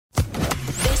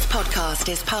podcast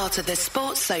is part of the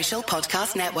Sports Social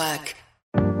Podcast Network.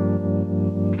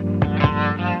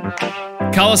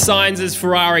 Colour signs as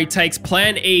Ferrari takes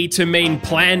Plan E to mean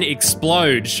Plan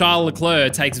Explode. Charles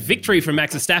Leclerc takes victory from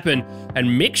Max Verstappen, and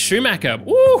Mick Schumacher,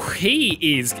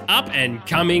 he is up and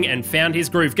coming and found his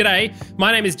groove. G'day,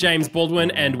 my name is James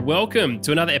Baldwin, and welcome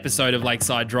to another episode of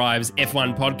Lakeside Drive's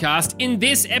F1 podcast. In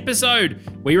this episode,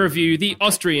 we review the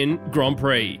Austrian Grand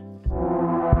Prix.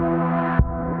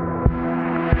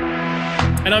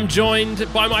 And I'm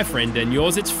joined by my friend and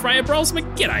yours, it's Freya Brolsma.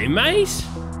 G'day, mate.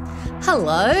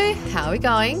 Hello, how are we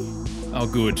going? Oh,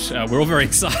 good. We're all very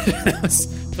excited. I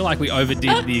feel like we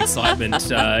overdid the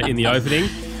excitement in the opening.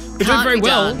 But doing very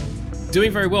well.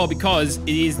 Doing very well because it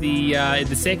is the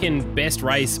second best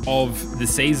race of the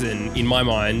season in my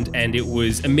mind, and it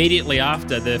was immediately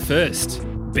after the first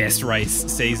best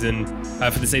race season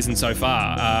for the season so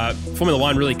far. Formula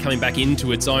One really coming back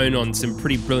into its own on some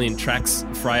pretty brilliant tracks,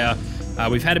 Freya.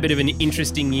 We've had a bit of an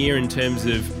interesting year in terms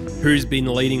of who's been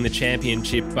leading the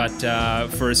championship, but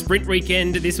for a sprint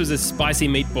weekend, this was a spicy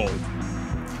meatball.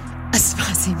 A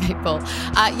spicy meatball.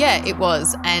 Yeah, it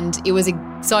was. And it was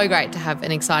so great to have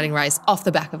an exciting race off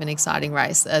the back of an exciting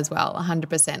race as well,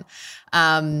 100%.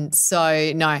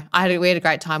 We had a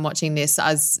great time watching this.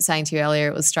 I was saying to you earlier,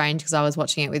 it was strange because I was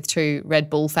watching it with two Red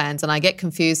Bull fans, and I get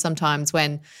confused sometimes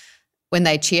when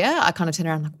they cheer. I kind of turn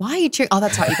around like, why are you cheering? Oh,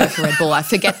 that's right, you go for Red Bull. I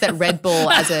forget that Red Bull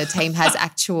as a team has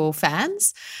actual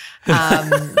fans.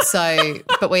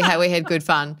 But we had good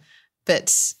fun.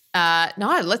 But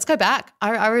no, let's go back.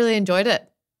 I really enjoyed it.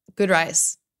 Good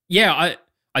race. Yeah,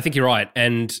 I think you're right.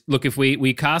 And look, if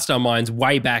we cast our minds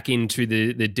way back into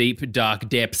the deep, dark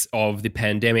depths of the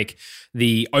pandemic,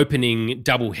 the opening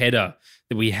double header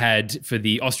that we had for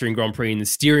the Austrian Grand Prix and the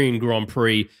Styrian Grand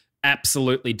Prix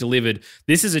absolutely delivered.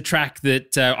 This is a track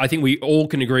that I think we all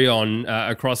can agree on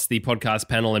across the podcast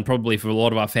panel, and probably for a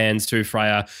lot of our fans too,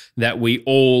 Freya, that we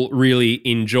all really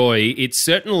enjoy. It's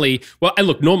certainly, well, and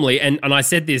look, normally, and I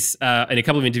said this in a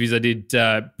couple of interviews I did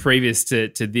previous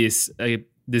to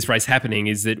this race happening,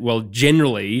 is that, well,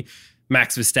 generally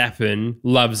Max Verstappen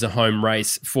loves a home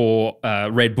race for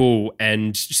Red Bull,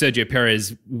 and Sergio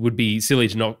Perez would be silly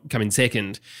to not come in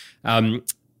second.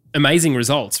 Amazing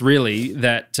results, really,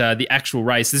 that the actual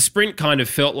race, the sprint kind of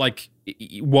felt like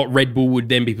what Red Bull would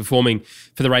then be performing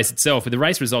for the race itself. But the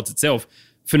race results itself,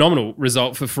 phenomenal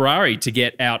result for Ferrari to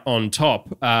get out on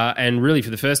top. And really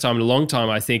for the first time in a long time,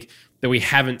 I think that we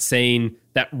haven't seen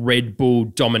that Red Bull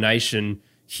domination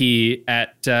here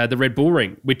at the Red Bull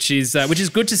Ring, which is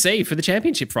good to see for the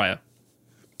championship, Freya.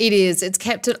 It is. It's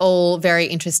kept it all very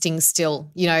interesting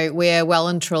still. You know, we're well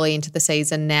and truly into the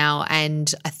season now,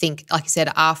 and I think, like you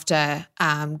said, after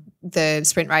the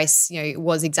sprint race, you know, it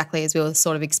was exactly as we were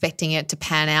sort of expecting it to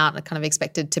pan out. I kind of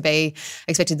expected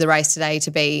the race today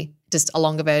to be just a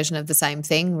longer version of the same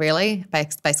thing, really.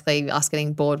 Basically us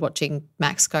getting bored watching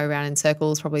Max go around in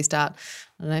circles, probably start,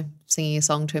 I don't know, singing a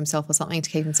song to himself or something to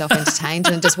keep himself entertained,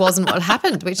 and it just wasn't what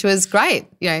happened, which was great.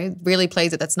 You know, really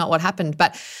pleased that that's not what happened.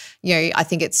 But, you know, I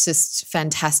think it's just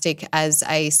fantastic as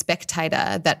a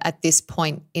spectator that at this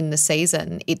point in the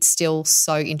season, it's still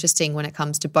so interesting when it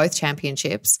comes to both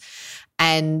championships.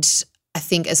 And I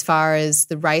think as far as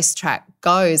the racetrack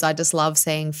goes, I just love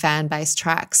seeing fan-based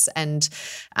tracks. And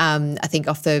I think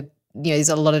there's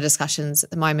a lot of discussions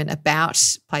at the moment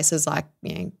about places like,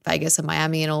 you know, Vegas and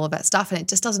Miami and all of that stuff, and it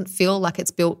just doesn't feel like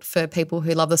it's built for people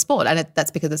who love the sport, and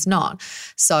that's because it's not.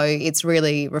 So it's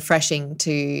really refreshing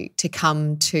to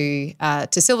come to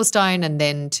Silverstone and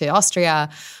then to Austria,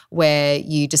 where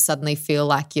you just suddenly feel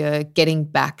like you're getting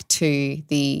back to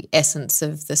the essence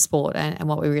of the sport and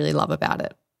what we really love about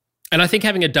it. And I think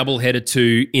having a double header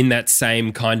too in that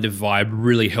same kind of vibe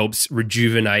really helps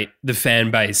rejuvenate the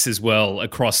fan base as well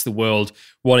across the world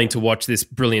wanting to watch this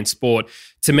brilliant sport.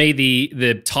 To me,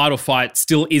 the title fight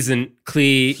still isn't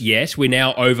clear yet. We're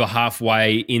now over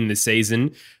halfway in the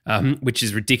season, which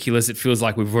is ridiculous. It feels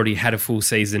like we've already had a full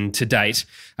season to date.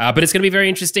 But it's going to be very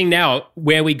interesting now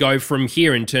where we go from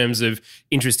here in terms of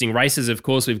interesting races. Of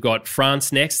course, we've got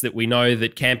France next, that we know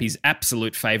that Campy's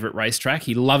absolute favourite racetrack.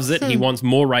 He loves it. He wants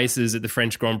more races at the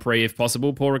French Grand Prix if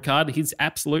possible. Paul Ricard, his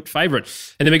absolute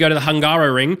favourite. And then we go to the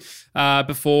Hungaroring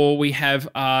before we have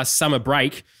our summer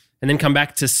break, and then come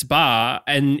back to Spa,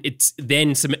 and it's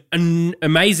then some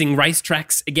amazing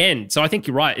racetracks again. So I think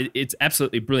you're right. It's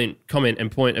absolutely brilliant comment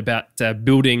and point about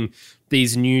building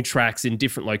these new tracks in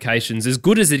different locations, as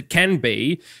good as it can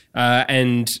be,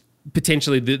 and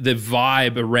potentially the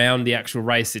vibe around the actual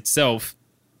race itself.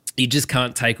 You just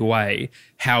can't take away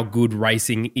how good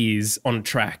racing is on a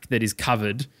track that is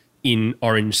covered in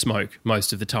orange smoke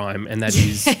most of the time, and that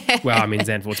is, well, I mean,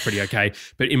 Zandvoort's pretty okay,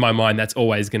 but in my mind, that's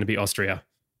always going to be Austria.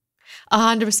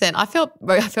 100%. I felt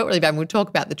really bad. We'll talk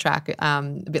about the track a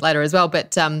bit later as well,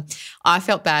 but I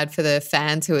felt bad for the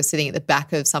fans who were sitting at the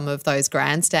back of some of those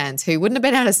grandstands who wouldn't have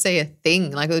been able to see a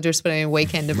thing. Like, it would just been a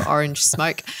weekend of orange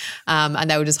smoke,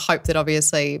 and they would just hope that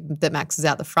obviously that Max was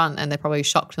out the front, and they're probably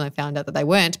shocked when they found out that they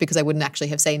weren't, because they wouldn't actually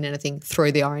have seen anything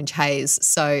through the orange haze.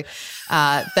 So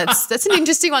that's an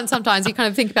interesting one. Sometimes you kind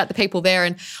of think about the people there,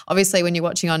 and obviously when you're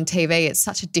watching on TV, it's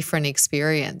such a different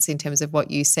experience in terms of what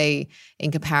you see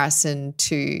in comparison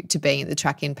to being at the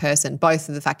track in person, both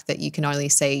of the fact that you can only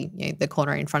see, you know, the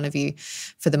corner in front of you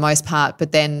for the most part,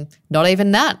 but then not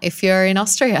even that if you're in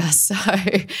Austria. So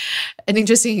an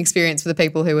interesting experience for the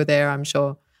people who were there, I'm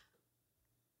sure.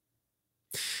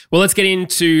 Well, let's get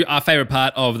into our favourite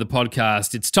part of the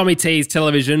podcast. It's Tommy T's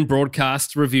television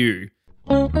broadcast review.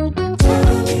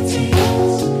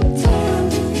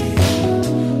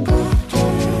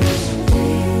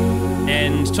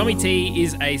 And Tommy T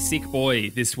is a sick boy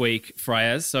this week,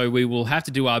 Freya, so we will have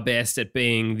to do our best at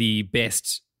being the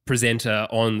best presenter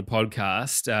on the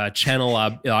podcast, channel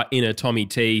our inner Tommy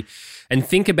T, and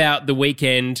think about the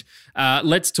weekend.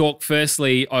 Let's talk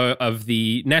firstly of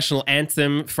the national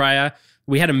anthem, Freya.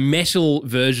 We had a metal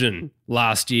version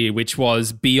last year, which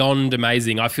was beyond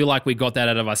amazing. I feel like we got that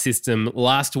out of our system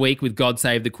last week with God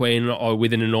Save the Queen, or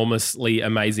with an enormously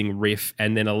amazing riff.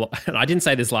 And then and I didn't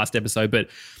say this last episode, but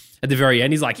at the very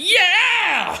end, he's like,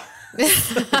 yeah!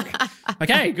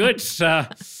 Okay, good.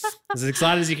 As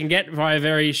excited as you can get by a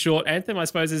very short anthem, I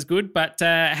suppose, is good. But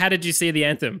how did you see the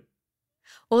anthem?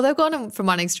 Well, they've gone from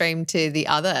one extreme to the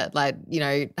other, like, you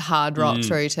know, hard rock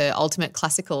through to ultimate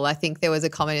classical. I think there was a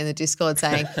comment in the Discord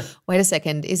saying, wait a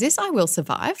second, is this I Will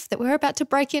Survive that we're about to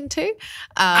break into?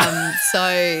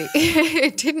 So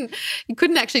you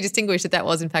couldn't actually distinguish that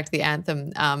was in fact the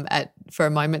anthem for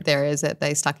a moment there, as that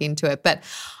they stuck into it. But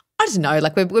I don't know,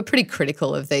 like we're pretty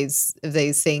critical of these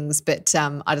things, but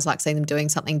I just like seeing them doing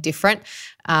something different.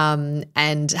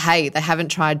 And hey, they haven't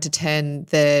tried to turn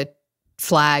the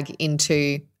flag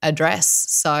into a dress,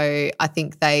 so I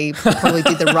think they probably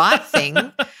did the right thing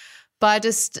by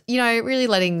just, you know, really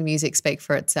letting the music speak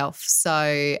for itself.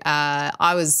 So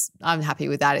I'm happy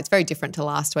with that. It's very different to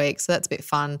last week, so that's a bit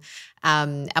fun.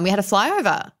 And we had a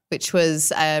flyover, which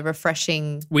was a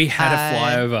refreshing We had a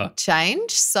flyover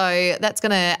change. So that's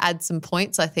going to add some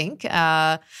points, I think.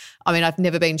 I mean, I've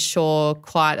never been sure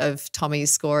quite of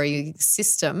Tommy's scoring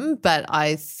system, but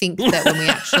I think that when we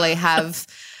actually have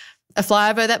a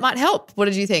flyover, that might help. What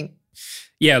did you think?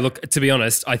 Yeah, look, to be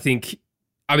honest,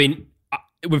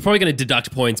 we're probably going to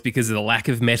deduct points because of the lack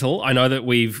of metal. I know that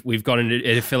we've gone in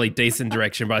a fairly decent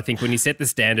direction, but I think when you set the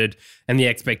standard and the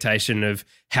expectation of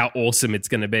how awesome it's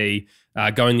going to be,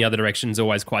 going the other direction is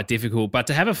always quite difficult. But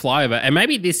to have a flyover, and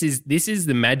maybe this is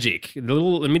the magic, the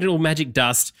little magic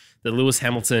dust that Lewis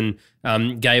Hamilton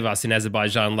gave us in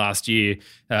Azerbaijan last year,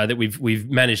 that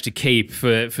we've managed to keep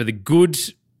for the good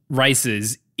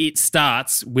races. It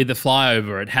starts with a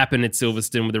flyover. It happened at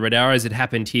Silverstone with the Red Arrows. It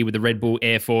happened here with the Red Bull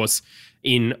Air Force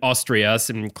in Austria,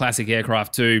 some classic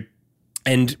aircraft too.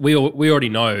 And we already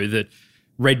know that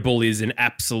Red Bull is an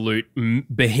absolute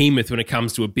behemoth when it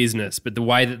comes to a business, but the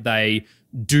way that they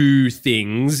do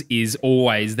things is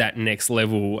always that next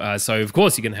level. So, of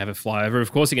course, you're going to have a flyover.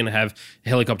 Of course, you're going to have a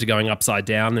helicopter going upside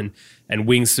down and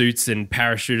wingsuits and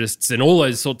parachutists and all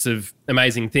those sorts of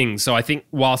amazing things. So I think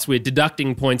whilst we're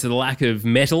deducting points of the lack of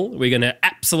metal, we're going to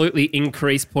absolutely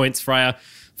increase points, Freya,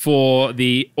 for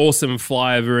the awesome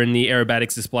flyover and the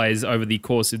aerobatics displays over the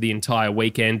course of the entire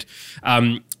weekend.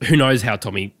 Who knows how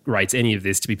Tommy rates any of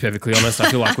this, to be perfectly honest.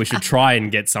 I feel like we should try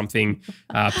and get something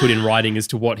put in writing as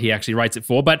to what he actually rates it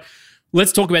for. But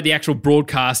let's talk about the actual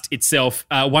broadcast itself.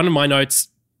 One of my notes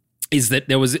is that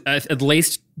there was at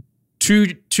least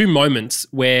two moments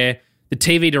where the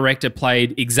TV director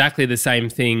played exactly the same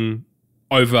thing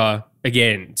over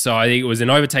again. So I think it was an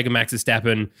overtake of Max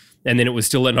Verstappen, and then it was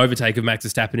still an overtake of Max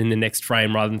Verstappen in the next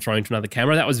frame rather than thrown to another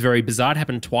camera. That was very bizarre. It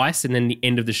happened twice, and then the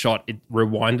end of the shot, it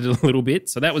rewinded a little bit.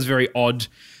 So that was very odd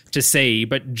to see.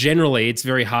 But generally, it's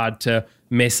very hard to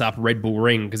mess up Red Bull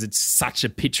Ring because it's such a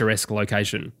picturesque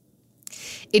location.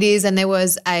 It is, and there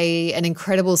was an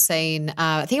incredible scene.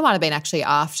 I think it might have been actually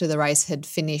after the race had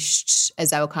finished,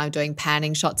 as they were kind of doing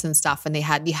panning shots and stuff, and you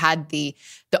had the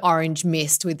orange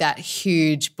mist with that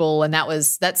huge bull, and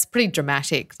that's pretty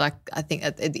dramatic. Like, I think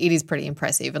it is pretty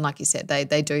impressive, and like you said,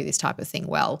 they do this type of thing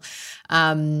well.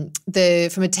 From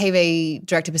a TV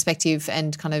director perspective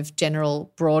and kind of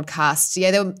general broadcast,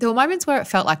 yeah, there were moments where it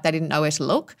felt like they didn't know where to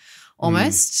look,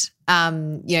 almost.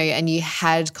 And you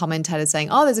had commentators saying,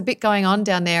 oh, there's a bit going on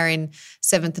down there in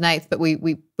 7th and 8th, but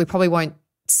we probably won't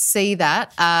see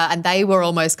that. And they were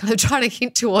almost kind of trying to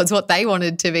hint towards what they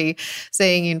wanted to be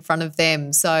seeing in front of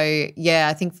them. So, yeah,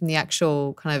 I think from the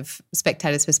actual kind of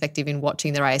spectator's perspective in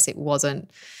watching the race, it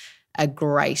wasn't a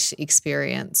great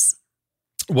experience.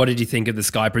 What did you think of the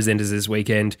Sky presenters this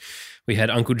weekend? We had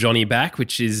Uncle Johnny back,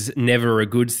 which is never a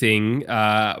good thing,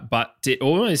 but it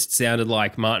almost sounded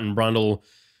like Martin Brundle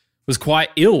was quite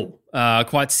ill,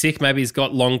 quite sick. Maybe he's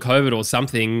got long COVID or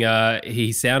something.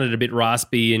 He sounded a bit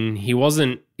raspy and he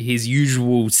wasn't his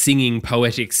usual singing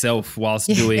poetic self whilst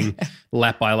doing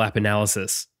lap-by-lap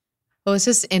analysis. Well, it's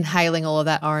just inhaling all of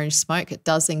that orange smoke. It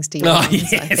does things to your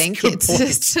lungs, yes, I think. It's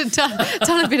just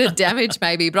done a bit of damage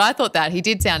maybe. But I thought that he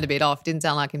did sound a bit off, didn't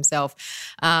sound like himself.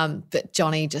 But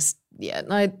Johnny just,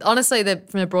 honestly,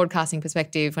 from a broadcasting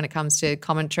perspective, when it comes to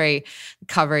commentary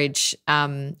coverage,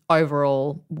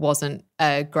 overall wasn't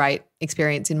a great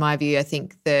experience in my view. I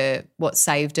think what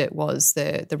saved it was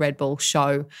the Red Bull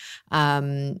show.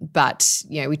 But,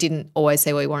 we didn't always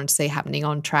see what we wanted to see happening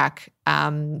on track.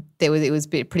 It was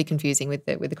pretty confusing with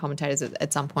the commentators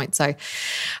at some point. So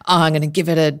I'm going to give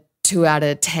it a 2 out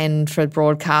of 10 for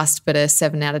broadcast, but a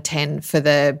 7 out of 10 for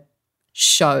the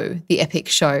show, the epic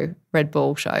show, Red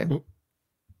Bull show.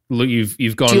 Look,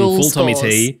 you've gone Dual full scores.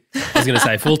 Tommy T. I was going to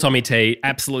say full Tommy T.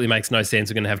 Absolutely makes no sense.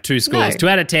 We're going to have 2 scores, No. 2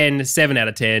 out of 10, 7 out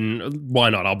of 10. Why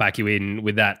not? I'll back you in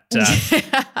with that.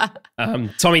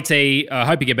 Tommy T, I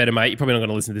hope you get better, mate. You're probably not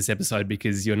going to listen to this episode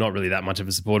because you're not really that much of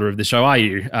a supporter of the show, are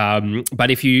you?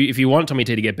 But if you want Tommy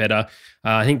T to get better,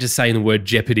 I think just saying the word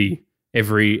Jeopardy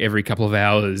every couple of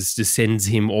hours just sends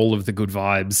him all of the good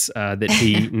vibes that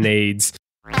he needs.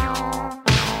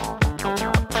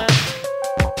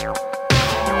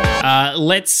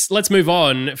 Let's move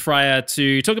on, Freya,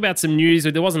 to talk about some news.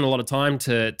 There wasn't a lot of time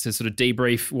to sort of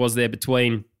debrief, was there,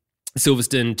 between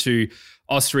Silverstone to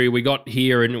Austria. We got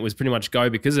here and it was pretty much go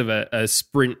because of a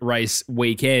sprint race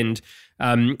weekend.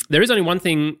 There is only one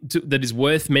thing that is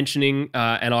worth mentioning,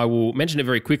 and I will mention it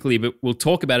very quickly, but we'll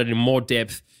talk about it in more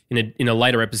depth in a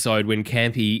later episode when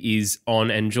Campy is on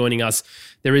and joining us.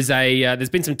 There's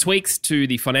been some tweaks to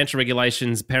the financial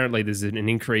regulations. Apparently, there's an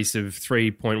increase of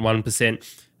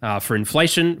 3.1%. For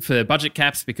inflation, for budget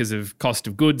caps because of cost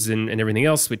of goods and everything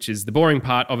else, which is the boring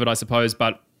part of it, I suppose.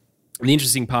 But the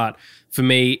interesting part for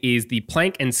me is the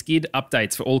plank and skid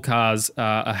updates for all cars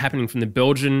are happening from the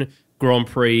Belgian Grand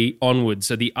Prix onwards,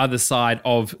 so the other side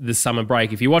of the summer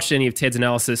break. If you watched any of Ted's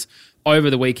analysis over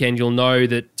the weekend, you'll know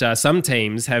that some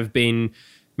teams have been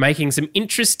making some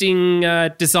interesting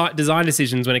design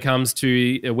decisions when it comes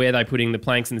to where they're putting the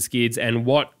planks and the skids and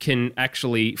what can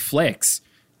actually flex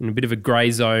in a bit of a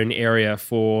grey zone area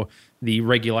for the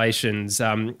regulations. So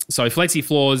flexi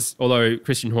floors, although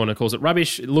Christian Horner calls it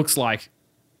rubbish, it looks like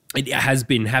it has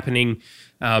been happening.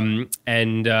 And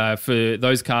for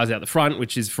those cars out the front,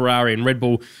 which is Ferrari and Red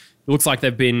Bull, it looks like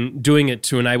they've been doing it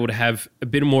to enable to have a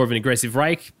bit more of an aggressive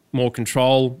rake, more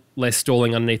control, less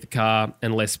stalling underneath the car,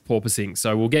 and less porpoising.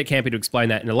 So we'll get Campy to explain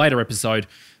that in a later episode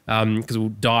because we'll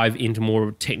dive into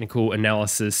more technical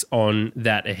analysis on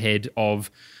that ahead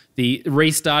of the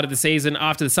restart of the season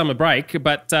after the summer break.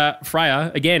 But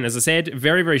Freya, again, as I said,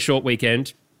 very, very short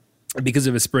weekend because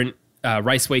of a sprint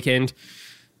race weekend.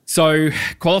 So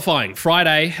qualifying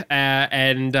Friday,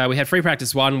 and we had free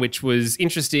practice 1, which was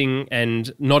interesting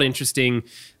and not interesting.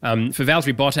 For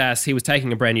Valtteri Bottas, he was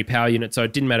taking a brand new power unit, so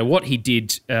it didn't matter what he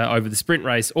did over the sprint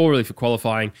race or really for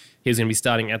qualifying, he was going to be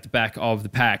starting at the back of the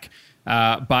pack.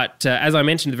 But as I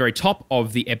mentioned at the very top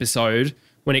of the episode,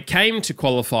 when it came to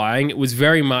qualifying, it was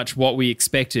very much what we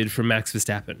expected from Max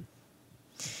Verstappen.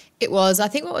 It was. I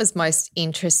think what was most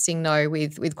interesting, though,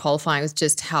 with qualifying was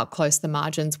just how close the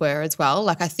margins were as well.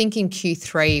 Like I think in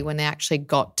Q3 when they actually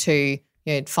got to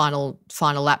final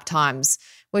lap times,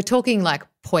 we're talking like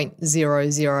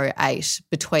 0.008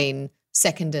 between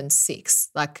second and sixth,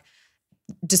 like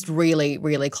just really,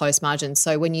 really close margins.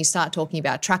 So when you start talking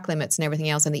about track limits and everything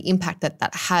else and the impact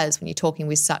that has when you're talking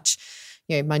with such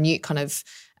minute kind of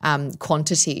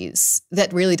quantities,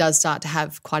 that really does start to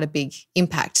have quite a big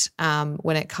impact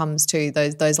when it comes to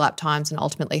those lap times and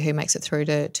ultimately who makes it through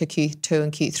to Q2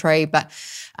 and Q3. But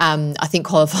I think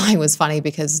qualifying was funny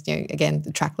because, again,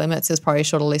 the track limits, there's probably a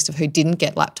shorter list of who didn't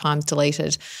get lap times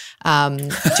deleted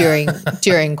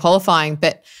during qualifying.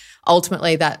 But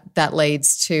ultimately that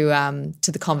leads to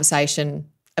the conversation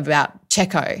about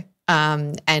Checo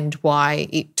and why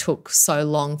it took so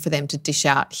long for them to dish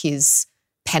out his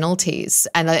penalties.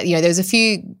 And, there was a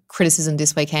few criticism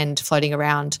this weekend floating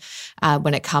around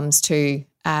when it comes to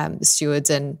stewards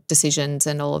and decisions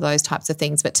and all of those types of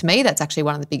things. But to me, that's actually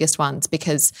one of the biggest ones,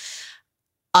 because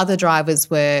other drivers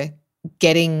were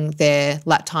getting their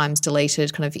lap times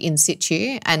deleted kind of in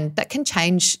situ, and that can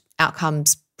change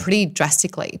outcomes pretty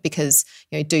drastically, because,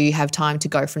 do you have time to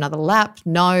go for another lap?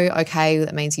 No. Okay,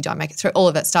 that means you don't make it through. All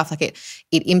of that stuff, like it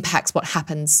impacts what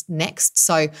happens next.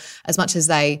 So as much as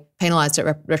they penalised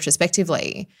it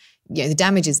retrospectively, the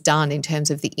damage is done in terms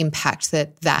of the impact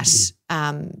that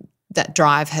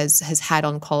drive has had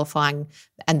on qualifying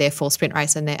and therefore sprint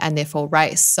race and therefore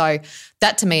race. So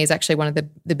that to me is actually one of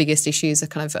the biggest issues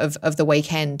of the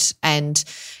weekend. And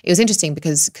it was interesting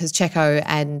because Checo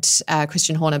and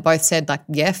Christian Horner both said, like,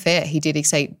 yeah, fair, he did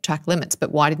exceed track limits,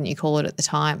 but why didn't you call it at the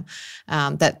time?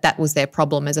 That was their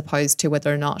problem, as opposed to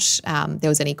whether or not there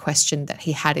was any question that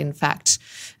he had in fact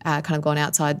kind of gone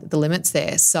outside the limits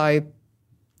there. So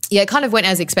yeah, it kind of went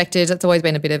as expected. It's always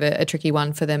been a bit of a tricky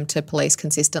one for them to police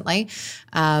consistently.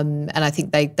 And I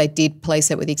think they did police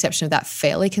it, with the exception of that,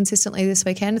 fairly consistently this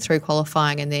weekend through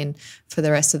qualifying, and then for the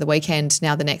rest of the weekend.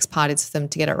 Now the next part is for them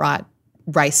to get it right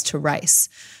race to race.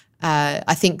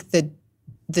 I think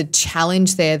the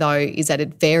challenge there, though, is that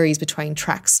it varies between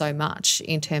tracks so much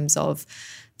in terms of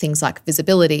things like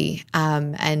visibility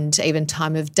and even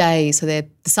time of day. So the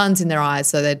sun's in their eyes,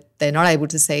 so they're not able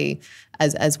to see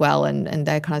as well, and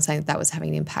they're kind of saying that was having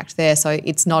an impact there. So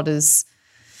it's not as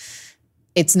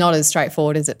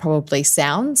straightforward as it probably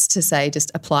sounds to say just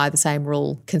apply the same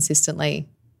rule consistently,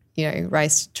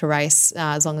 race to race.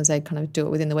 As long as they kind of do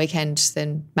it within the weekend,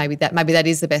 then maybe that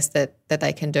is the best that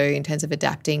they can do in terms of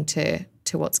adapting to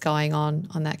what's going on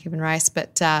that given race.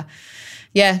 But not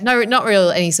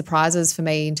really any surprises for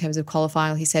me in terms of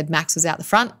qualifying. Like he said, Max was out the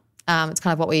front. It's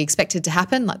kind of what we expected to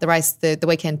happen. Like the race, the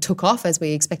weekend took off as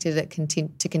we expected it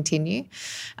to continue.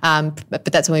 But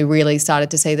that's when we really started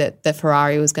to see that the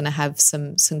Ferrari was going to have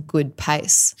some good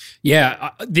pace.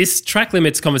 Yeah, this track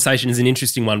limits conversation is an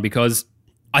interesting one, because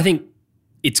I think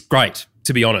it's great,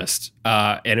 to be honest.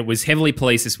 And it was heavily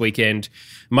policed this weekend,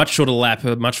 much shorter lap,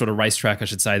 much shorter racetrack, I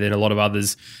should say, than a lot of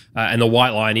others. And the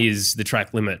white line is the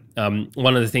track limit.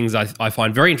 One of the things I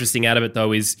find very interesting out of it,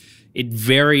 though, is it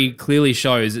very clearly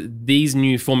shows these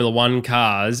new Formula One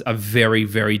cars are very,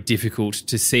 very difficult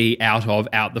to see out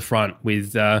the front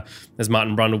with, as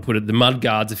Martin Brundle put it, the mud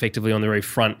guards effectively on the very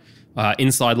front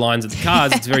inside lines of the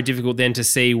cars. It's very difficult then to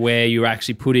see where you're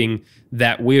actually putting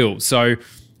that wheel. So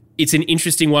it's an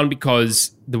interesting one,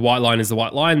 because the white line is the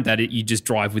white line, that you just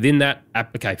drive within that.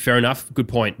 Okay, fair enough, good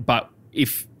point. But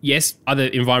if, yes, other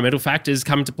environmental factors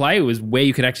come into play, it was where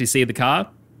you can actually see the car.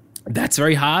 That's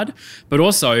very hard. But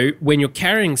also when you're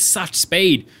carrying such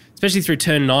speed, especially through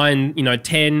turn 9,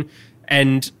 10,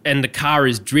 and the car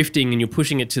is drifting and you're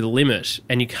pushing it to the limit,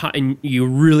 and you're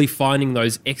really finding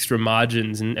those extra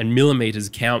margins and millimeters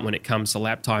count when it comes to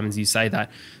lap time, as you say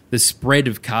that. The spread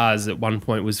of cars at one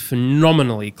point was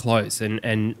phenomenally close,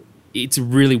 and it's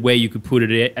really where you could put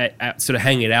it at sort of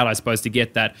hang it out, I suppose, to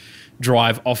get that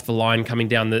drive off the line coming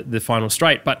down the final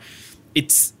straight. But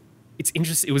it's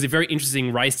interesting. It was a very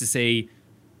interesting race to see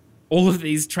all of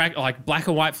these like black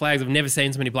and white flags. I've never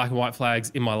seen so many black and white flags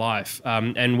in my life.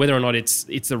 And whether or not it's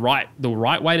the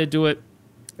right way to do it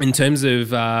in terms of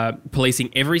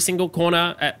policing every single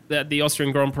corner at the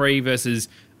Austrian Grand Prix versus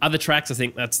other tracks, I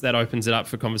think that opens it up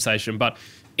for conversation. But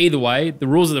either way, the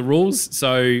rules are the rules,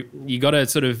 so you got to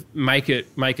sort of make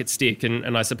it stick.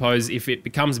 And I suppose if it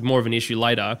becomes more of an issue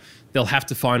later, they'll have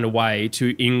to find a way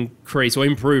to increase or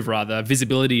improve rather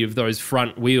visibility of those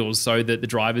front wheels so that the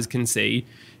drivers can see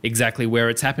exactly where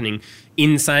it's happening.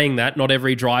 In saying that, not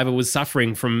every driver was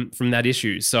suffering from that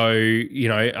issue. So,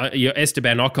 your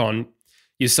Esteban Ocon,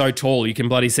 you're so tall, you can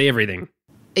bloody see everything.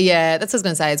 Yeah, that's what I was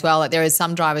going to say as well. Like there are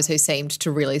some drivers who seemed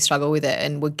to really struggle with it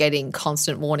and were getting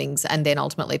constant warnings and then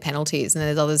ultimately penalties. And then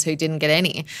there's others who didn't get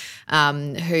any,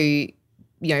 who,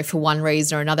 for one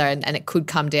reason or another, and it could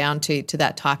come down to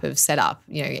that type of setup,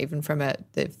 even from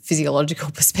the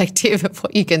physiological perspective of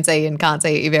what you can see and can't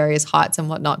see at your various heights and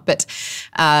whatnot. But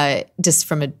just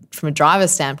from a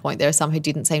driver's standpoint, there are some who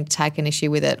didn't seem to take an issue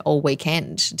with it all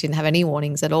weekend, didn't have any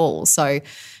warnings at all. So,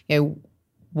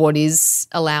 what is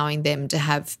allowing them to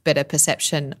have better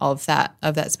perception of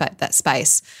that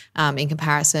space in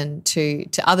comparison to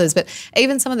others. But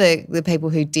even some of the people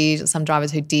who did, some drivers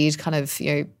who did kind of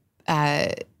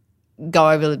go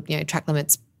over track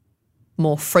limits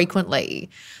more frequently,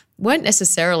 weren't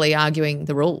necessarily arguing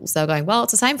the rules. They were going, well,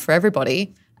 it's the same for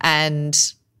everybody, and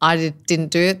I didn't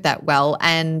do it that well.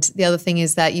 And the other thing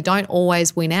is that you don't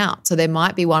always win out. So there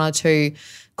might be one or two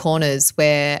corners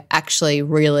where actually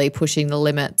really pushing the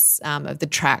limits of the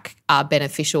track are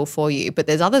beneficial for you. But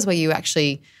there's others where you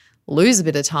actually lose a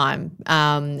bit of time.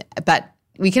 But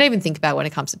we can even think about when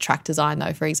it comes to track design,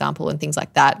 though, for example, and things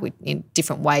like that, in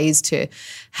different ways to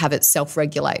have it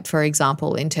self-regulate, for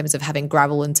example, in terms of having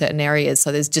gravel in certain areas.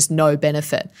 So there's just no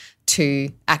benefit to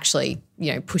actually,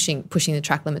 pushing the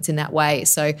track limits in that way.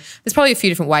 So there's probably a few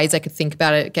different ways I could think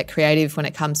about it, get creative when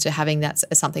it comes to having that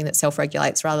as something that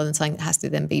self-regulates rather than something that has to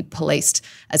then be policed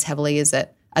as heavily as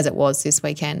it was this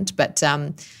weekend. But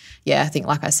I think,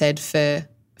 like I said,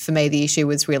 for me, the issue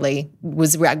was really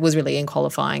in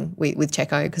qualifying with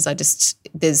Checo, because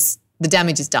the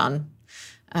damage is done,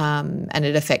 and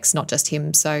it affects not just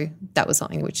him. So that was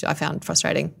something which I found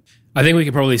frustrating. I think we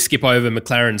could probably skip over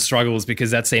McLaren's struggles, because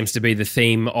that seems to be the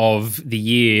theme of the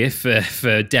year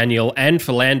for Daniel and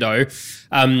for Lando.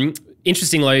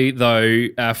 Interestingly,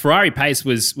 though, Ferrari pace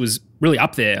was really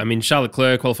up there. I mean, Charles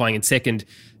Leclerc qualifying in second,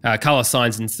 Carlos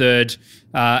Sainz in third.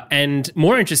 And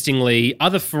more interestingly,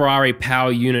 other Ferrari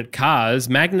power unit cars,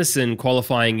 Magnussen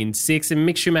qualifying in sixth and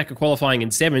Mick Schumacher qualifying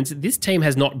in seventh. This team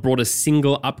has not brought a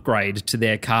single upgrade to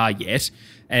their car yet.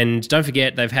 And don't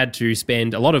forget, they've had to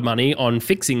spend a lot of money on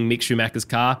fixing Mick Schumacher's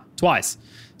car twice.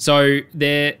 So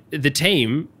the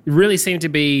team really seemed to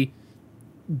be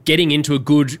getting into a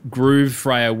good groove,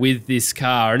 Freya, with this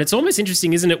car. And it's almost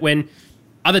interesting, isn't it, when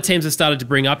other teams have started to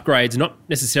bring upgrades, not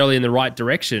necessarily in the right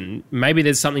direction. Maybe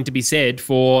there's something to be said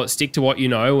for stick to what you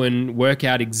know and work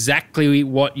out exactly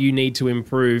what you need to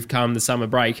improve come the summer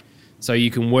break, so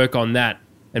you can work on that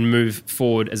and move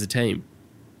forward as a team.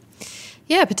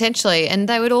 Yeah, potentially. And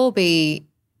they would all be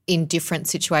in different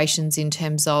situations in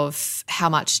terms of how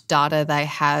much data they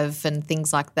have and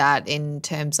things like that, in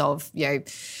terms of,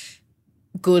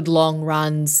 good long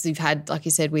runs. You've had, like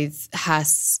you said, with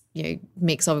Haas,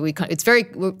 mix of it. It's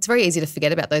very easy to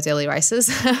forget about those early races.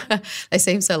 They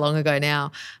seem so long ago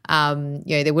now.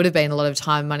 There would have been a lot of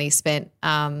time, money spent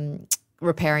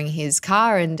repairing his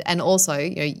car, and also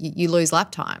you lose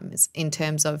lap times in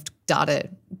terms of data,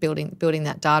 building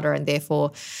that data, and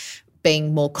therefore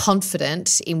being more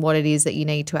confident in what it is that you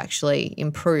need to actually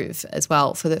improve as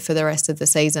well for the rest of the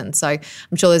season. So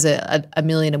I'm sure there's a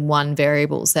million and one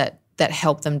variables that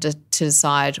help them to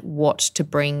decide what to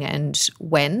bring and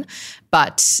when.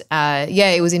 But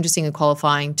it was interesting in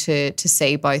qualifying to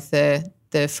see both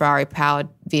the Ferrari powered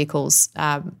vehicles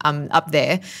up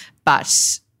there,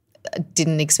 but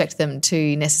didn't expect them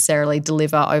to necessarily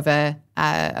deliver over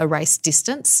a race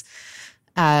distance.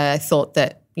 I thought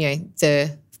that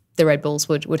the Red Bulls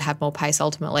would have more pace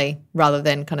ultimately, rather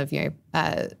than kind of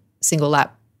single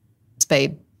lap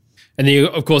speed. And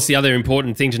of course, the other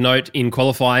important thing to note in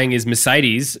qualifying is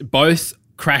Mercedes, both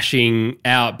crashing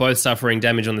out, both suffering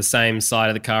damage on the same side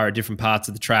of the car at different parts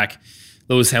of the track.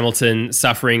 Lewis Hamilton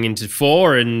suffering into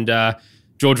 4 and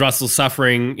George Russell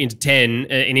suffering into 10.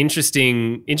 An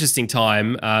interesting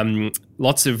time.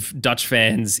 Lots of Dutch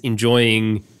fans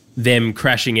enjoying them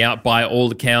crashing out by all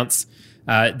accounts.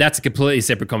 That's a completely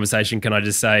separate conversation, can I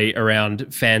just say,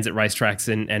 around fans at racetracks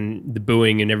and the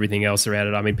booing and everything else around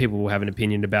it. I mean, people will have an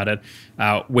opinion about it.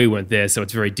 We weren't there, so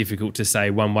it's very difficult to say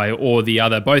one way or the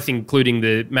other, both including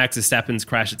the Max Verstappen's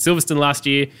crash at Silverstone last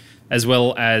year as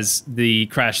well as the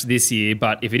crash this year.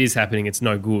 But if it is happening, it's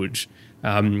no good,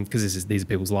 because these are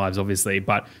people's lives, obviously.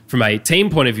 But from a team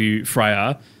point of view,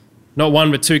 Freya, not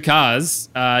one but two cars.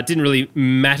 Didn't really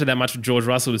matter that much for George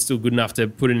Russell. Was still good enough to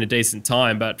put in a decent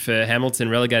time. But for Hamilton,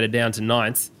 relegated down to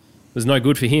 9th, was no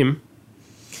good for him.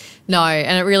 No,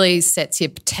 and it really sets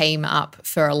your team up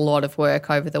for a lot of work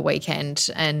over the weekend.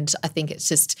 And I think it's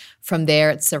just from there,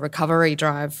 it's a recovery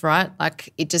drive, right?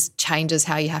 Like, it just changes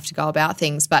how you have to go about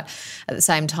things. But at the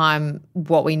same time,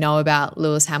 what we know about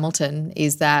Lewis Hamilton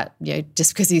is that,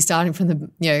 just because he's starting from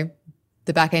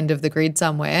the back end of the grid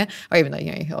somewhere, or even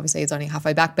though, obviously he's only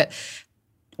halfway back, but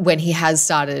when he has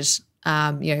started,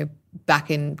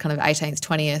 back in kind of 18th,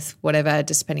 20th, whatever,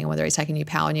 just depending on whether he's taking a new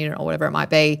power unit or whatever it might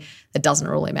be, it doesn't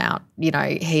rule him out.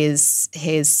 He is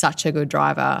such a good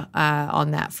driver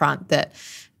on that front that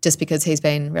just because he's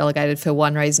been relegated for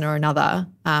one reason or another,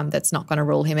 that's not going to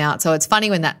rule him out. So it's funny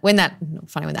when that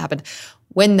happened.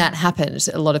 When that happened,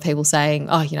 a lot of people saying,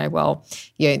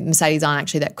 Mercedes aren't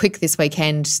actually that quick this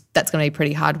weekend. That's going to be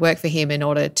pretty hard work for him in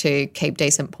order to keep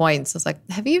decent points. I was like,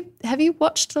 have you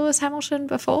watched Lewis Hamilton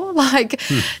before?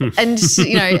 And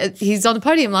he's on the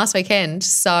podium last weekend,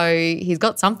 so he's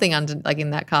got something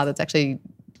in that car that's actually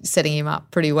setting him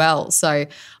up pretty well. So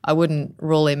I wouldn't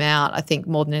rule him out. I think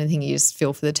more than anything, you just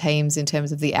feel for the teams in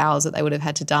terms of the hours that they would have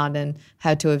had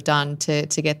to have done to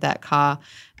get that car,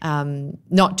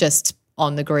 not just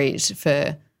on the grid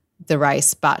for the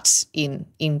race, but in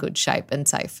good shape and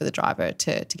safe for the driver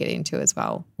to get into as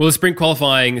well. Well, the sprint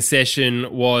qualifying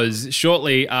session was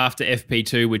shortly after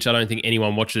FP2, which I don't think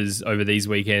anyone watches over these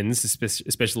weekends,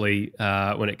 especially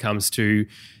when it comes to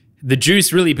the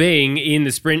juice really being in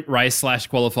the sprint race /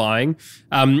 qualifying.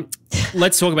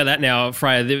 Let's talk about that now,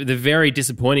 Freya. The very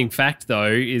disappointing fact,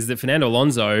 though, is that Fernando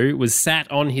Alonso was sat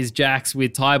on his jacks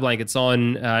with tyre blankets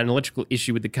on. An electrical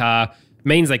issue with the car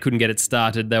means they couldn't get it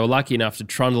started. They were lucky enough to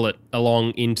trundle it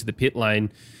along into the pit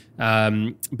lane,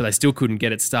 but they still couldn't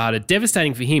get it started.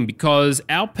 Devastating for him because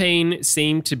Alpine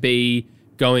seemed to be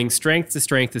going strength to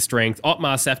strength to strength.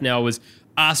 Otmar Safnauer was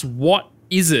asked, what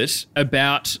is it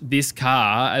about this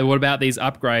car and what about these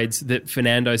upgrades that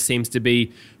Fernando seems to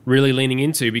be really leaning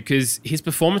into? Because his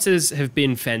performances have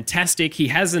been fantastic. He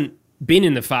hasn't been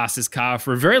in the fastest car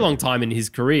for a very long time in his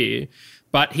career,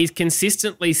 but he's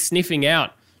consistently sniffing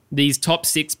out these top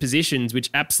 6 positions, which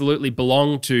absolutely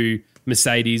belong to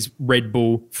Mercedes, Red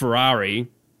Bull, Ferrari,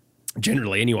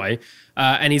 generally anyway,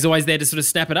 and he's always there to sort of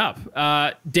snap it up.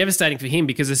 Devastating for him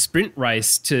because a sprint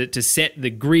race to set the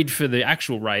grid for the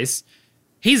actual race,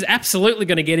 he's absolutely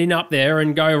going to get in up there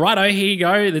and go, righto, here you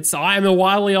go. I am a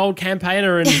wily old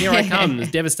campaigner and here I come.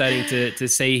 It's devastating to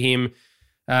see him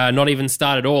not even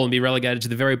start at all and be relegated to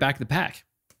the very back of the pack.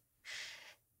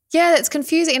 Yeah, it's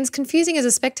confusing. And it's confusing as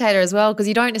a spectator as well because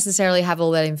you don't necessarily have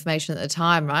all that information at the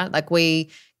time, right? Like we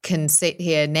can sit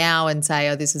here now and say,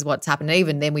 oh, this is what's happened.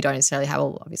 Even then we don't necessarily have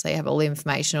all the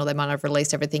information, or they might not have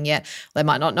released everything yet. Or they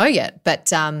might not know yet.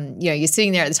 But, you're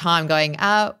sitting there at the time going,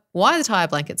 why are the tyre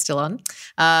blankets still on?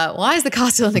 Why is the car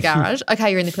still in the garage?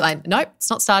 Okay, you're in the pit lane. Nope, it's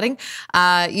not starting.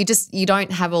 You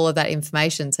don't have all of that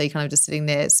information, so you're kind of just sitting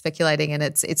there speculating, and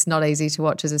it's not easy to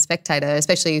watch as a spectator,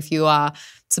 especially if you are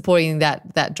supporting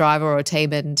that driver or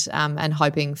team and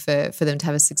hoping for them to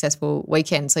have a successful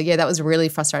weekend. So yeah, that was really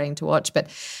frustrating to watch. But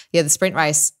yeah, the sprint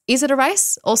race, is it a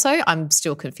race? Also, I'm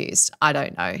still confused. I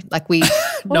don't know. Like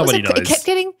nobody knows. It kept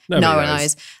getting no one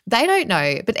knows. They don't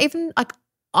know. But even like,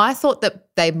 I thought that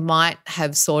they might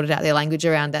have sorted out their language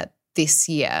around that this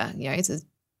year.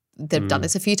 They've done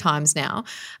this a few times now.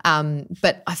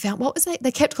 But I found,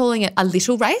 they kept calling it a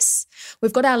little race.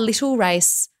 We've got our little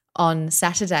race on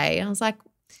Saturday. And I was like,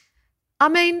 I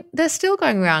mean, they're still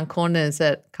going around corners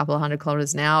at a couple of 100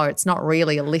 kilometres an hour. It's not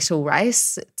really a little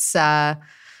race. It's, I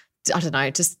don't know,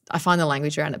 just I find the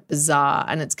language around it bizarre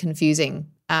and it's confusing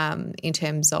in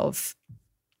terms of,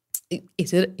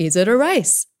 is it a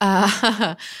race?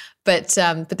 But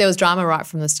there was drama right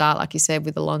from the start, like you said,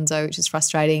 with Alonso, which is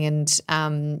frustrating.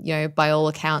 And, by all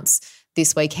accounts,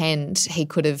 this weekend he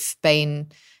could have been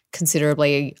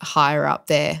considerably higher up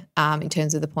there in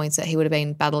terms of the points that he would have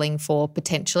been battling for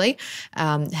potentially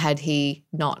had he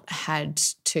not had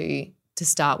to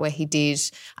start where he did.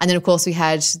 And then, of course, we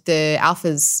had the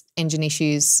Alpha's engine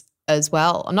issues as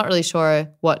well. I'm not really sure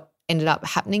what ended up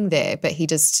happening there, but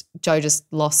Joe just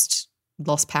lost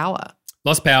power.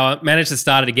 Lost power, managed to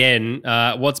start it again.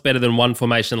 What's better than one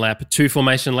formation lap? 2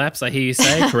 formation laps, I hear you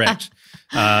say. Correct.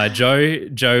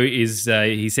 Joe is,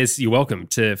 he says you're welcome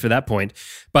for that point.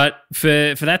 But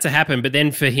for that to happen, but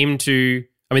then for him to,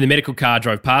 I mean, the medical car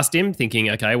drove past him thinking,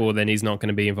 okay, well, then he's not going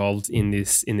to be involved in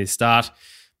this start.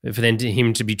 But for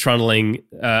him to be trundling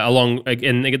along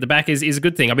and at the back is a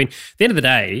good thing. I mean, at the end of the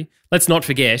day, let's not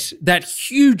forget that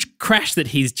huge crash that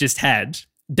he's just had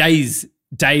days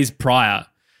prior.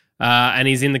 And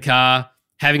he's in the car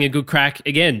having a good crack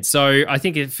again. So I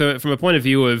think from a point of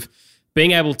view of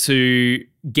being able to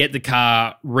get the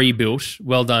car rebuilt,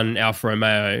 well done, Alfa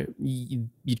Romeo,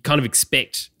 you'd kind of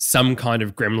expect some kind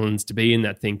of gremlins to be in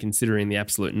that thing considering the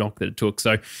absolute knock that it took.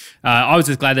 So I was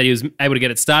just glad that he was able to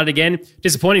get it started again.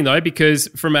 Disappointing though, because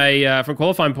from a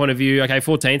qualifying point of view, okay,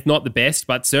 14th, not the best,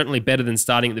 but certainly better than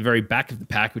starting at the very back of the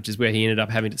pack, which is where he ended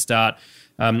up having to start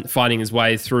fighting his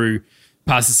way through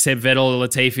past Seb Vettel,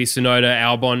 Latifi, Tsunoda,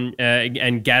 Albon,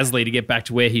 and Gasly to get back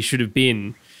to where he should have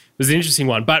been. It was an interesting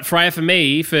one. But Freya, for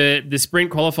me, for the sprint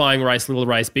qualifying race, little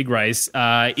race, big race,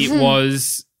 it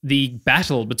was the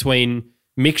battle between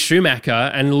Mick Schumacher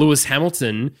and Lewis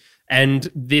Hamilton, and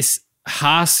this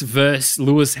Haas versus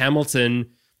Lewis Hamilton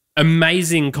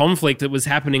amazing conflict that was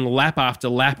happening lap after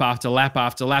lap after lap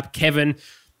after lap. Kevin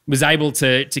was able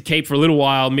to keep for a little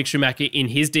while Mick Schumacher in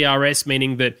his DRS,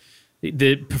 meaning that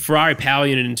the Ferrari power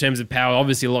unit in terms of power,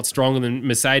 obviously a lot stronger than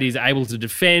Mercedes, able to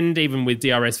defend even with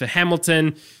DRS for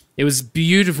Hamilton. It was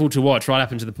beautiful to watch right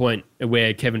up until the point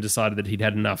where Kevin decided that he'd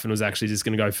had enough and was actually just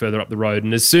going to go further up the road.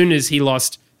 And as soon as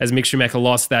Mick Schumacher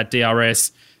lost that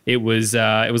DRS, it was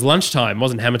lunchtime. It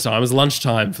wasn't hammer time. It was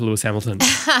lunchtime for Lewis Hamilton.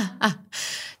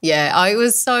 Yeah, it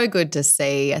was so good to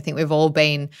see. I think we've all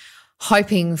been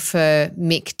hoping for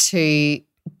Mick to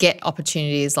get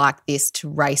opportunities like this to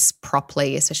race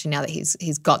properly, especially now that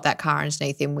he's got that car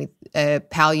underneath him with a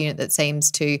power unit that seems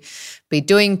to be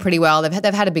doing pretty well. They've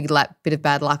had a bit of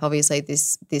bad luck, obviously,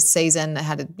 this season. They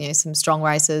had some strong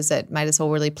races that made us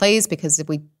all really pleased because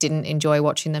we didn't enjoy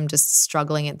watching them just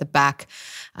struggling at the back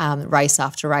race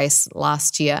after race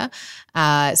last year.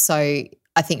 So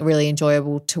I think really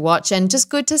enjoyable to watch and just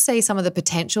good to see some of the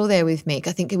potential there with Mick.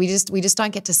 I think we just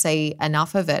don't get to see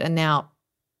enough of it, and now,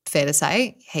 fair to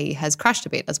say, he has crashed a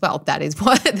bit as well.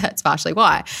 That's partially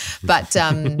why. But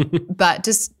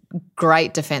just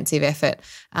great defensive effort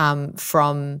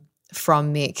from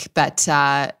Mick. But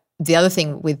the other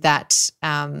thing with that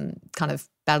kind of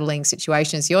battling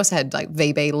situations, you also had like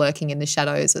VB lurking in the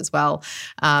shadows as well,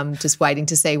 just waiting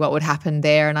to see what would happen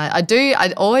there. And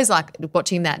I always like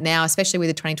watching that now, especially with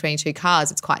the 2022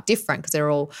 cars. It's quite different because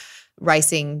they're all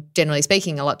racing, generally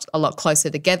speaking, a lot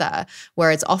closer together, where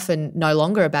it's often no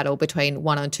longer a battle between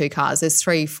one or two cars. There's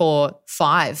 3, 4,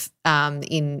 5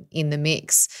 in the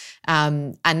mix,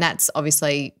 and that's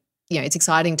obviously, it's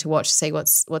exciting to watch to see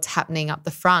what's happening up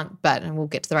the front. And we'll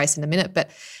get to the race in a minute.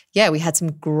 But yeah, we had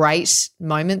some great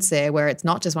moments there where it's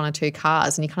not just one or two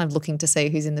cars, and you're kind of looking to see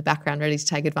who's in the background ready to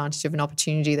take advantage of an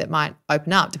opportunity that might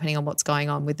open up depending on what's going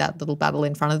on with that little battle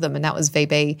in front of them. And that was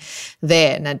VB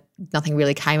there, and nothing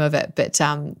really came of it. But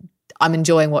I'm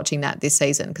enjoying watching that this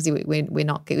season because we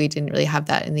didn't really have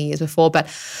that in the years before. But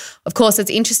of course, it's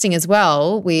interesting as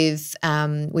well with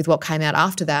what came out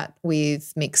after that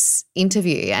with Mick's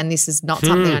interview, and this is not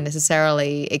something I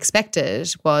necessarily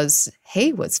expected.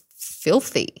 He was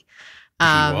filthy. He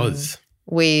was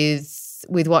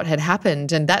with what had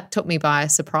happened, and that took me by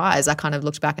surprise. I kind of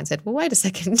looked back and said, well, wait a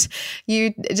second,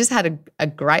 you just had a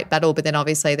great battle, but then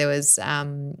obviously there was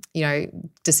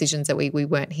decisions that we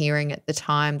weren't hearing at the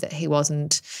time that he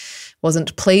wasn't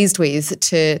pleased with,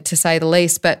 to say the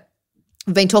least. But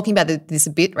we've been talking about this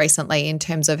a bit recently in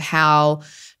terms of how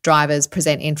drivers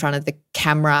present in front of the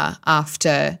camera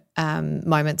after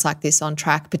moments like this on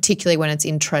track, particularly when it's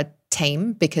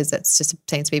intra-team, because that just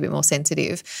seems to be a bit more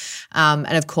sensitive.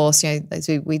 And of course, as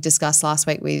we discussed last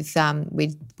week with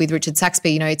Richard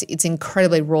Saxby, it's an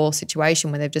incredibly raw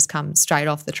situation when they've just come straight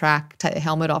off the track, take their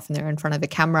helmet off, and they're in front of a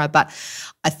camera. But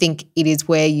I think it is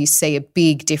where you see a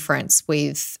big difference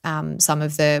with some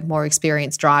of the more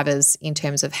experienced drivers in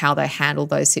terms of how they handle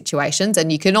those situations.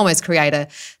 And you can almost create a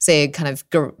kind of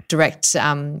direct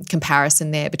comparison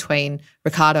there between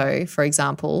Ricardo, for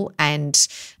example, and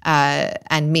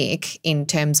Mick, in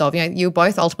terms of, you're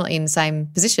both ultimately in the same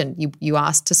position. You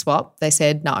asked to swap, they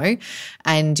said no.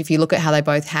 And if you look at how they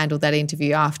both handled that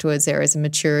interview afterwards, there is a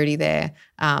maturity there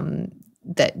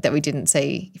that we didn't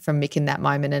see from Mick in that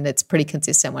moment, and it's pretty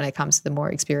consistent when it comes to the more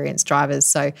experienced drivers.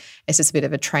 So it's just a bit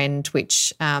of a trend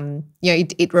which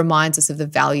it reminds us of the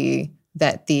value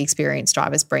that the experienced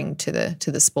drivers bring to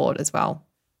the sport as well.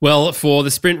 Well, for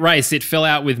the sprint race, it fell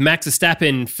out with Max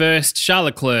Verstappen first, Charles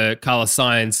Leclerc, Carlos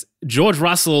Sainz, George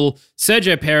Russell,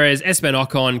 Sergio Perez, Esteban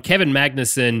Ocon, Kevin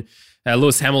Magnussen,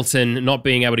 Lewis Hamilton not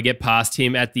being able to get past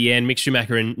him at the end, Mick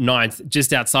Schumacher in 9th,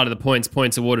 just outside of the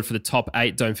points awarded for the top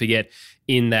 8, don't forget,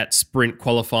 in that sprint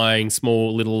qualifying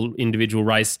small little individual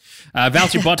race.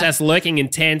 Valtteri Bottas lurking in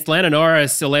 10th, Lando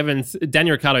Norris 11th,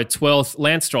 Daniel Ricciardo 12th,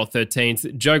 Lance Stroll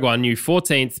 13th, Zhou Guanyu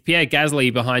 14th, Pierre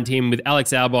Gasly behind him with Alex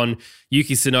Albon,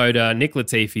 Yuki Tsunoda, Nick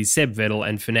Latifi, Seb Vettel,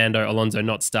 and Fernando Alonso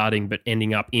not starting but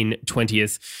ending up in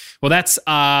 20th. Well, that's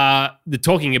the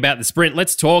talking about the sprint.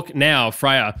 Let's talk now,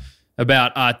 Freya,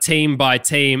 about our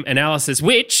team-by-team analysis,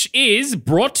 which is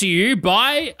brought to you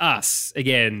by us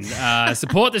again.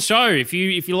 Support the show. If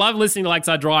you love listening to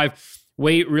Lakeside Drive,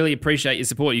 we really appreciate your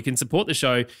support. You can support the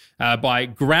show by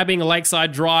grabbing a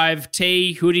Lakeside Drive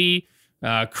tee, hoodie,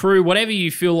 crew, whatever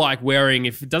you feel like wearing.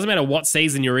 If it doesn't matter what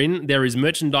season you're in, there is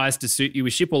merchandise to suit you.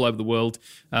 We ship all over the world,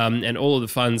 and all of the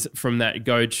funds from that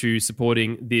go to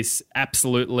supporting this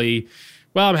absolutely...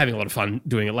 Well, I'm having a lot of fun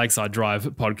doing a Lakeside Drive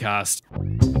podcast.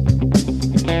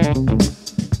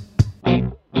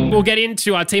 We'll get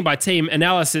into our team-by-team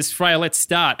analysis. Freya, let's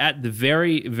start at the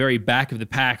very, very back of the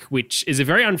pack, which is a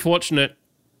very unfortunate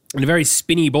and a very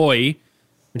spinny boy,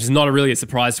 which is not really a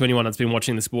surprise to anyone that's been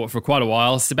watching the sport for quite a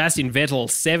while. Sebastian Vettel,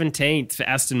 17th for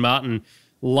Aston Martin.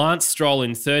 Lance Stroll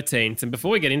in 13th. And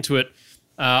before we get into it,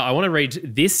 I want to read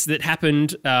this that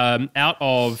happened out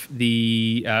of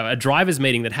the a drivers'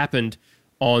 meeting that happened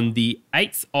on the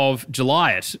 8th of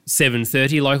July at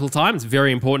 7:30 local time. It's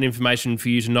very important information for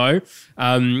you to know.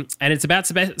 And it's about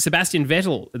Sebastian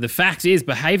Vettel. The fact is,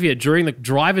 behaviour during the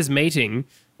drivers' meeting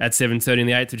at 7:30 on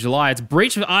the 8th of July, it's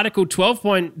breach of Article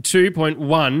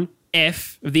 12.2.1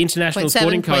 F of the International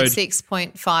Sporting Code.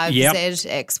 7.6.5 Yep.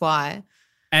 ZXY.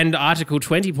 And Article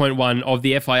 20.1 of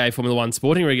the FIA Formula One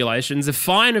sporting regulations, a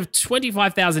fine of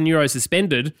 €25,000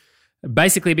 suspended,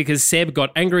 basically because Seb got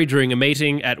angry during a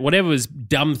meeting at whatever was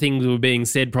dumb things were being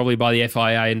said probably by the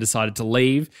FIA and decided to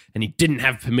leave, and he didn't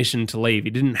have permission to leave.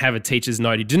 He didn't have a teacher's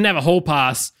note. He didn't have a hall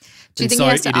pass. Do you think he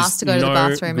has to ask to go to the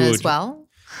bathroom as well?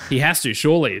 He has to,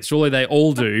 surely. Surely they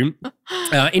all do.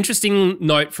 Interesting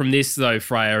note from this, though,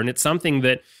 Freya, and it's something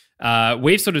that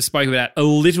we've sort of spoken about a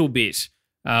little bit,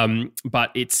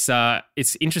 but it's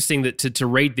interesting that to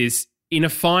read this. In a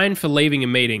fine for leaving a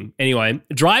meeting. Anyway,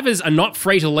 drivers are not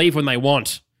free to leave when they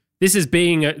want. This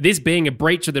being a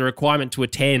breach of the requirement to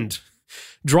attend.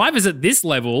 Drivers at this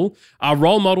level are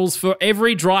role models for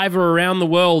every driver around the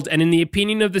world, and in the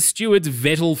opinion of the stewards,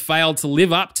 Vettel failed to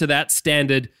live up to that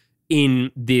standard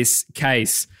in this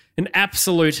case. An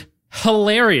absolute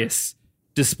hilarious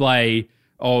display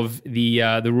of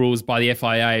the rules by the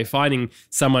FIA, finding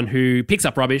someone who picks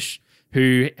up rubbish,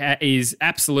 who is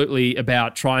absolutely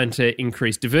about trying to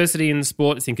increase diversity in the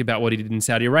sport. Think about what he did in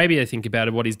Saudi Arabia. Think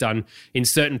about what he's done in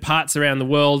certain parts around the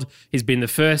world. He's been the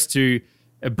first to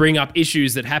bring up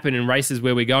issues that happen in races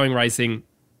where we're going racing.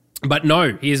 But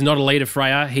no, he is not a leader,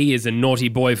 Freya. He is a naughty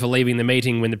boy for leaving the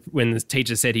meeting when the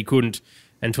teacher said he couldn't,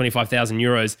 and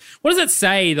 €25,000. What does that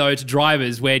say, though, to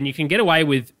drivers when you can get away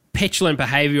with petulant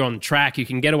behaviour on the track, you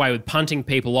can get away with punting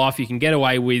people off, you can get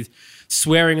away with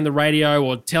swearing in the radio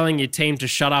or telling your team to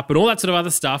shut up and all that sort of other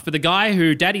stuff. But the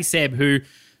guy Daddy Seb, who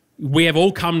we have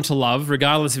all come to love,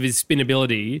 regardless of his spin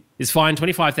ability, is fined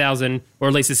 25,000, or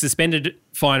at least a suspended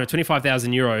fine of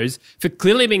 €25,000 for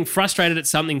clearly being frustrated at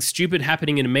something stupid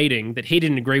happening in a meeting that he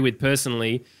didn't agree with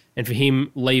personally, and for him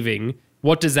leaving.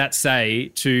 What does that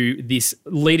say to this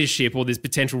leadership or this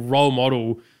potential role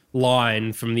model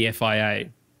line from the FIA?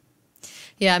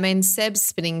 Yeah, I mean, Seb's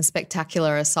spinning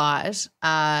spectacular aside,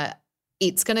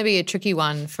 it's going to be a tricky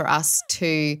one for us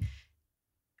to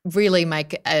really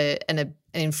make an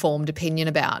informed opinion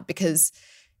about, because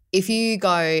if you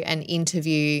go and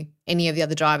interview any of the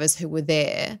other drivers who were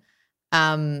there,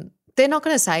 they're not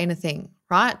going to say anything,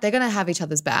 right? They're going to have each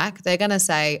other's back. They're going to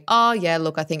say, oh, yeah,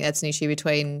 look, I think that's an issue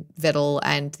between Vettel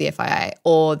and the FIA.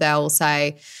 Or they'll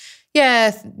say,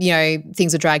 yeah,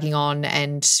 things are dragging on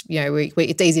and,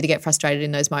 it's easy to get frustrated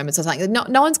in those moments or something.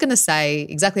 No one's going to say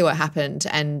exactly what happened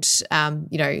and,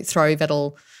 throw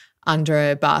Vettel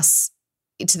under a bus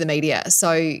to the media.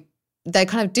 So they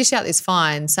kind of dish out this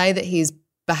fine, say that he's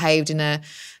behaved in a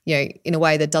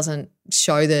way that doesn't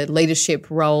show the leadership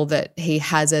role that he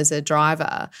has as a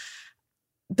driver.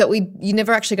 But you're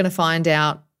never actually going to find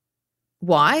out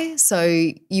why.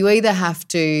 So you either have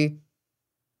to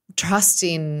trust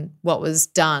in what was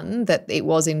done, that it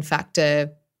was in fact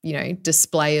a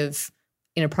display of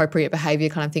inappropriate behaviour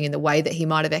kind of thing in the way that he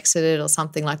might have exited or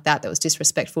something like that was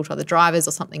disrespectful to other drivers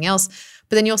or something else.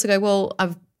 But then you also go, well,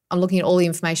 I'm looking at all the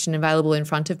information available in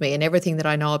front of me, and everything that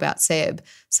I know about Seb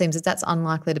seems that that's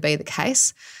unlikely to be the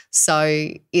case. So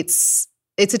it's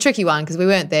a tricky one because we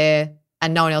weren't there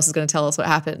and no one else is going to tell us what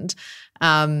happened.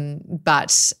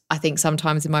 But I think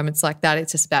sometimes in moments like that,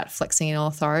 it's just about flexing in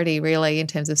authority, really, in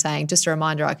terms of saying, just a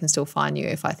reminder, I can still fine you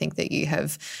if I think that you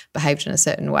have behaved in a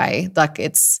certain way. Like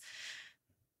it's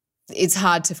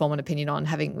hard to form an opinion on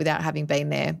without having been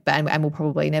there, and we'll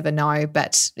probably never know.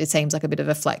 But it seems like a bit of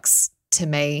a flex to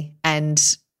me. And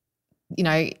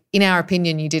in our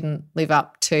opinion, you didn't live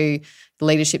up to the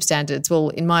leadership standards. Well,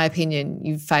 in my opinion,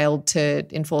 you failed to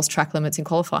enforce track limits in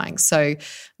qualifying. So,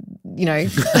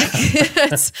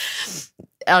 it's,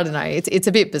 I don't know, it's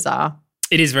a bit bizarre.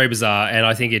 It is very bizarre, and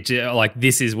I think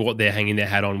this is what they're hanging their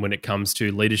hat on when it comes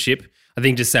to leadership. I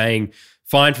think just saying,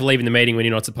 fine for leaving the meeting when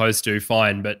you're not supposed to,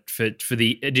 fine, but for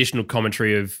the additional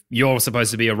commentary of you're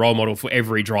supposed to be a role model for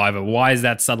every driver, why is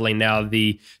that suddenly now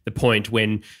the point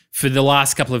when for the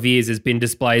last couple of years there's been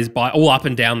displays by all up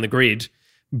and down the grid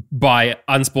by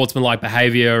unsportsmanlike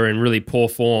behaviour and really poor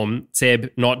form? Seb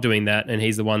not doing that, and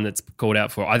he's the one that's called out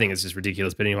for it. I think it's just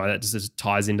ridiculous. But anyway, that just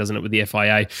ties in, doesn't it, with the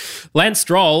FIA. Lance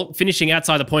Stroll finishing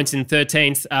outside the points in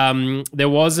 13th. There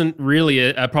wasn't really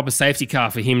a proper safety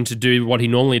car for him to do what he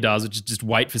normally does, which is just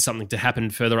wait for something to happen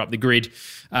further up the grid.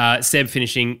 Seb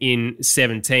finishing in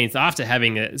 17th after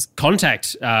having a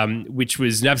contact, which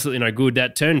was absolutely no good.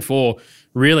 That turn 4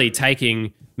 really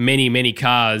taking many, many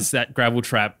cars, that gravel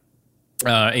trap,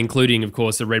 including, of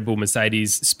course, a Red Bull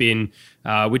Mercedes spin,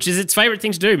 which is its favourite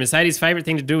thing to do. Mercedes' favourite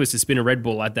thing to do is to spin a Red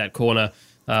Bull at that corner.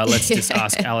 Let's just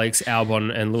ask Alex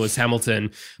Albon and Lewis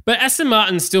Hamilton. But Aston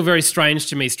Martin's still very strange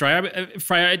to me,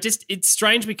 Freya. It's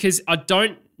strange because I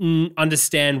don't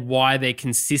understand why they're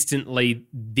consistently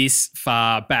this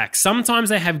far back. Sometimes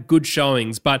they have good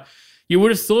showings, but you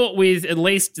would have thought with at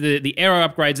least the aero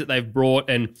upgrades that they've brought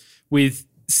and with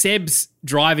Seb's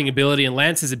driving ability and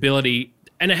Lance's ability,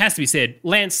 and it has to be said,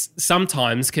 Lance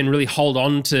sometimes can really hold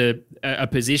on to a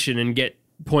position and get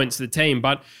points to the team,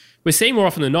 but we're seeing more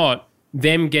often than not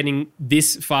them getting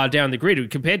this far down the grid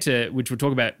compared to, which we'll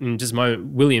talk about in just a moment,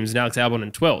 Williams and Alex Albon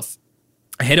in 12th,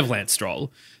 ahead of Lance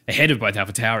Stroll, ahead of both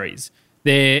AlphaTauris.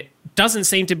 There doesn't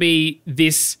seem to be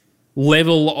this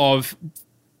level of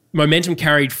momentum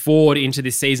carried forward into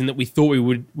this season that we thought we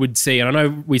would see. And I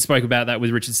know we spoke about that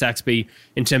with Richard Saxby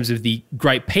in terms of the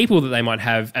great people that they might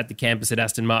have at the campus at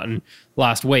Aston Martin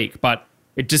last week, but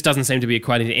it just doesn't seem to be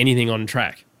equating to anything on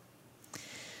track.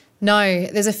 No,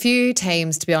 there's a few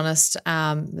teams, to be honest.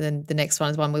 Then the next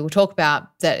one is one we will talk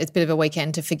about, that it's a bit of a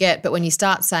weekend to forget. But when you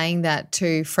start saying that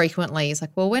too frequently, it's like,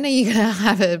 well, when are you going to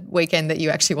have a weekend that you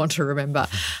actually want to remember,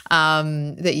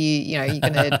 that you're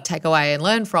going to take away and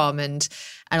learn from, and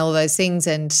all those things?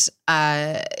 And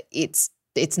it's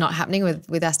not happening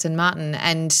with Aston Martin.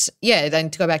 And yeah,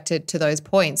 then to go back to those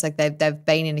points, like they've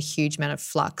been in a huge amount of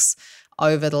flux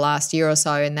over the last year or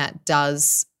so, and that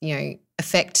does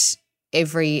affect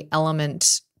every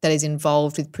element that is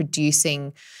involved with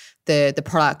producing the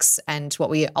products and what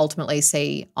we ultimately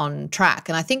see on track.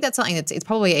 And I think that's something it's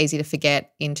probably easy to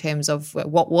forget in terms of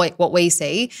what we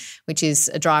see, which is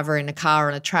a driver in a car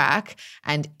on a track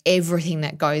and everything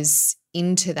that goes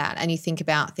into that. And you think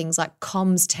about things like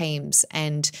comms teams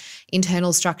and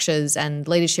internal structures and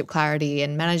leadership clarity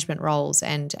and management roles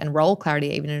and role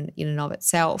clarity even in and of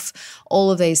itself.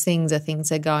 All of these things are things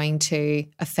that are going to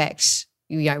affect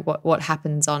what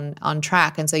happens on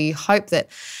track. And so you hope that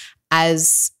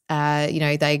as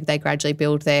they gradually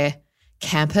build their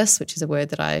campus, which is a word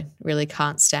that I really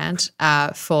can't stand,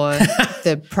 for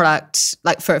the product,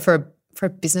 like for a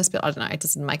business, but I don't know, it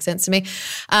doesn't make sense to me.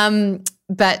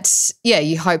 But yeah,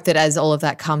 you hope that as all of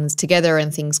that comes together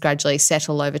and things gradually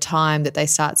settle over time, that they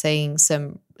start seeing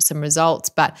some results.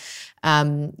 But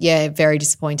very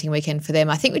disappointing weekend for them.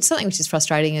 I think something which is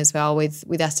frustrating as well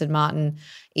with Aston Martin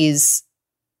is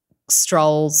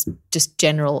Stroll's just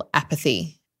general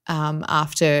apathy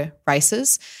after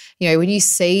races. When you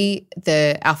see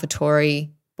the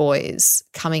AlphaTauri boys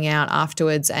coming out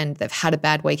afterwards and they've had a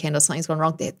bad weekend or something's gone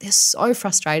wrong, they're so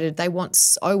frustrated. They want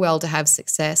so well to have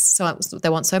success. So they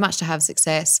want so much to have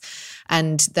success,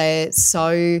 and they're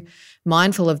so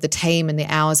mindful of the team and the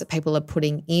hours that people are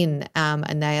putting in,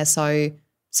 and they are so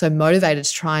motivated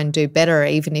to try and do better,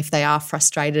 even if they are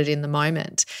frustrated in the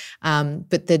moment.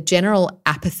 But the general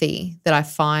apathy that I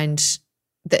find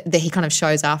that he kind of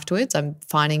shows afterwards, I'm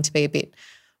finding to be a bit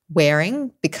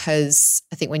wearing, because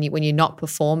I think when you're not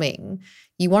performing,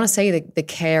 you want to see the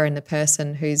care in the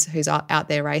person who's out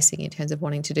there racing in terms of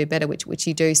wanting to do better, which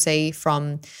you do see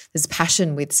from there's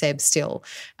passion with Seb still.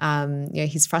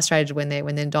 He's frustrated when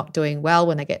they're not doing well,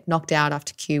 when they get knocked out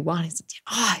after Q1. He's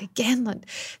again, like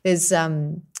there's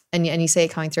and you see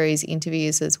it coming through his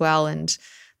interviews as well, and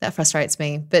that frustrates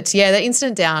me. But yeah, the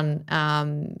incident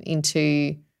down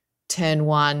into turn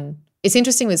one. It's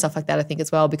interesting with stuff like that, I think,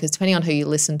 as well, because depending on who you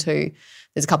listen to,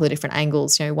 there's a couple of different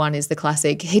angles. One is the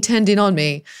classic, he turned in on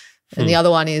me. And the other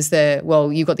one is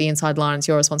you've got the inside line. It's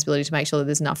your responsibility to make sure that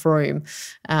there's enough room,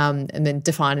 and then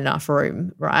define enough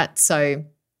room, right? So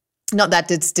not that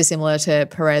it's dissimilar to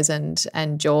Perez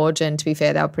and George. And to be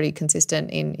fair, they were pretty consistent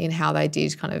in how they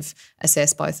did kind of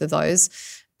assess both of those.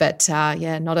 But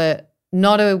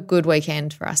not a good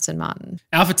weekend for Aston Martin.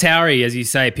 AlphaTauri, as you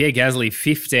say, Pierre Gasly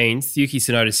 15th, Yuki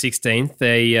Tsunoda 16th.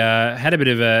 They had a bit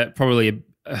of probably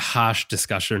a harsh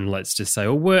discussion, let's just say,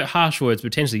 or harsh words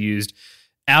potentially used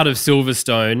out of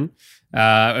Silverstone.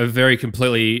 A very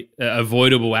completely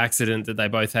avoidable accident that they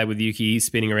both had with Yuki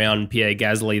spinning around Pierre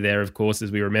Gasly there, of course, as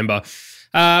we remember.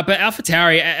 But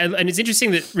AlphaTauri, and it's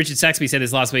interesting that Richard Saxby said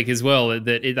this last week as well,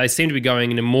 that they seem to be going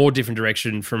in a more different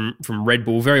direction from Red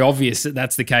Bull. Very obvious that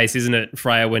that's the case, isn't it,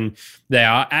 Freya, when they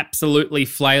are absolutely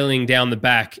flailing down the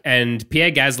back. And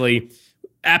Pierre Gasly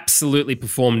absolutely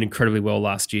performed incredibly well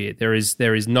last year. There is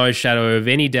no shadow of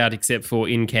any doubt except for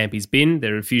in Campy's bin.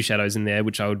 There are a few shadows in there,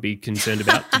 which I would be concerned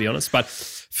about, to be honest. But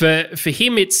for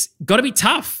him, it's got to be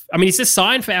tough. I mean, it's a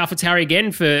sign for AlphaTauri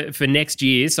again for next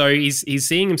year. So he's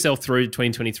seeing himself through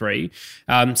 2023.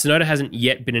 Tsunoda hasn't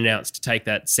yet been announced to take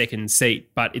that second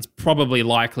seat, but it's probably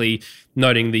likely,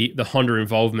 noting the Honda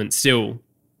involvement still.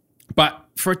 But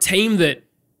for a team that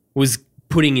was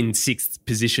putting in sixth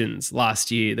positions last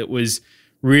year, that was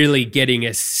really getting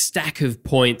a stack of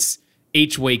points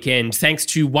each weekend, thanks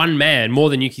to one man, more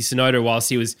than Yuki Tsunoda whilst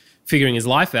he was figuring his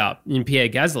life out in Pierre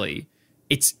Gasly,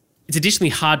 it's additionally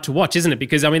hard to watch, isn't it?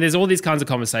 Because, I mean, there's all these kinds of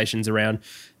conversations around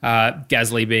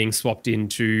Gasly being swapped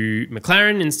into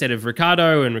McLaren instead of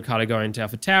Ricciardo, and Ricciardo going to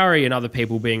AlphaTauri, and other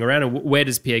people being around. And where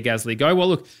does Pierre Gasly go? Well,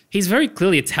 look, he's very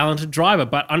clearly a talented driver,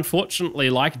 but unfortunately,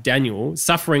 like Daniel,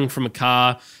 suffering from a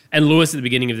car, and Lewis at the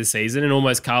beginning of the season, and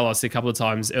almost Carlos a couple of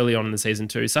times early on in the season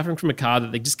too, suffering from a car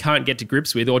that they just can't get to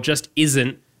grips with, or just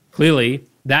isn't clearly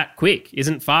that quick,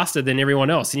 isn't faster than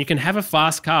everyone else. And you can have a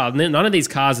fast car. None of these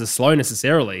cars are slow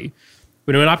necessarily,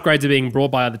 but when upgrades are being brought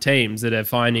by other teams that are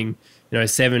finding,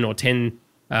 7 or 10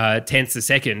 tenths a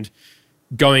second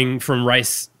going from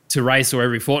race to race, or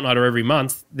every fortnight or every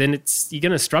month, then you're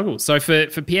going to struggle. So for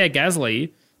Pierre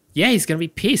Gasly, yeah, he's going to be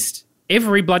pissed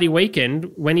every bloody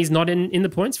weekend when he's not in the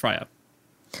points frayer.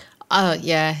 Oh,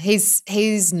 yeah,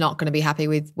 he's not going to be happy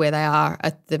with where they are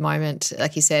at the moment.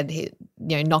 Like you said, he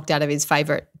knocked out of his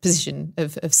favourite position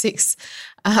of 6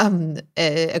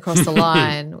 across the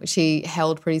line, which he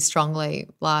held pretty strongly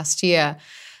last year.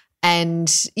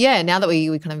 And yeah, now that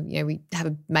we kind of we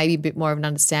have maybe a bit more of an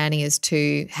understanding as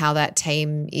to how that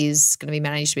team is going to be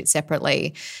managed a bit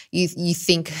separately, you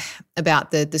think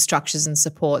about the structures and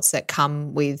supports that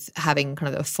come with having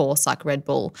kind of a force like Red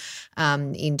Bull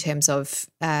in terms of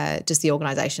just the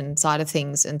organisation side of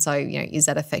things. And so is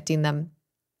that affecting them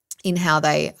in how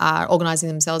they are organising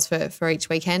themselves for each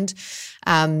weekend?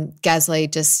 Gasly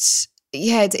just.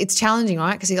 Yeah, it's challenging,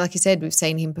 right? Because like you said, we've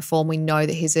seen him perform. We know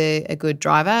that he's a good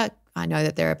driver. I know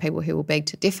that there are people who will beg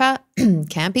to differ,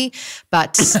 campy,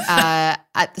 but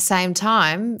at the same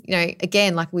time,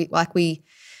 again, we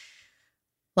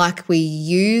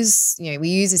use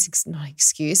this, not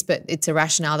excuse, but it's a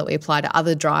rationale that we apply to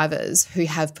other drivers who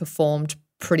have performed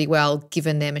pretty well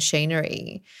given their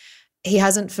machinery. He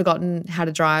hasn't forgotten how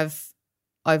to drive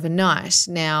overnight.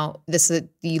 Now,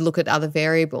 you look at other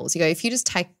variables. You go, if you just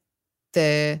take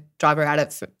the driver out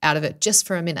of it just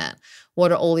for a minute,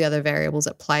 what are all the other variables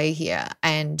at play here?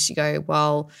 And you go,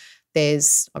 well,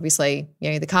 there's obviously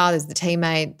the car, there's the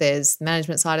teammate, there's the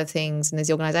management side of things, and there's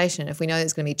the organisation. If we know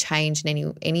there's going to be change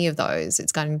in any of those,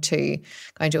 it's going to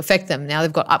affect them. Now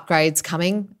they've got upgrades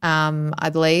coming, I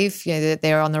believe.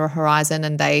 They're on the horizon,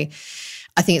 and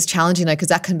I think it's challenging though, because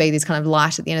that can be this kind of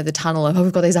light at the end of the tunnel of,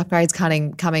 we've got these upgrades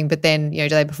coming, but then, do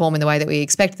they perform in the way that we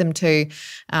expect them to?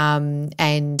 And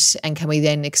can we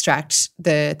then extract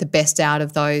the best out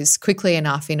of those quickly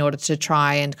enough in order to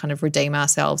try and kind of redeem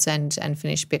ourselves and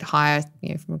finish a bit higher,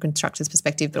 from a constructor's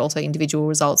perspective, but also individual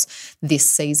results this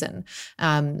season.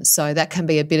 So that can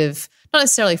be a bit of, not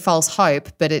necessarily false hope,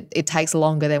 but it takes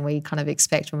longer than we kind of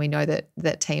expect when we know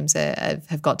that teams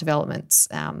have got developments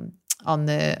on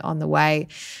the way.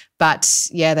 But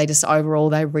yeah, they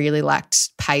really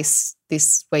lacked pace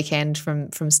this weekend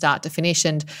from start to finish.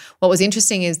 And what was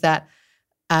interesting is that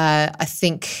I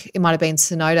think it might have been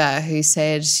Tsunoda who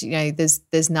said,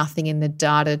 there's nothing in the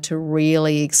data to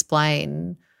really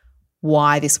explain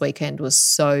why this weekend was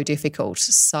so difficult.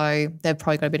 So they've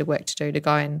probably got a bit of work to do to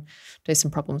go and do some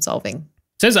problem solving. In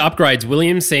terms of upgrades,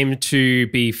 Williams seemed to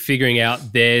be figuring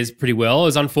out theirs pretty well. It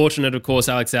was unfortunate, of course,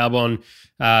 Alex Albon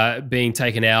being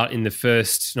taken out in the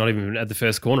first, not even at the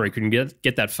first corner. He couldn't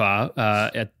get that far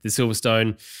at the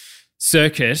Silverstone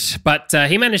circuit. But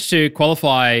he managed to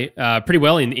qualify pretty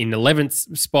well in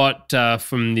 11th spot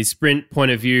from the sprint point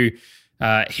of view.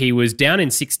 He was down in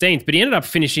 16th, but he ended up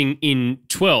finishing in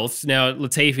 12th. Now,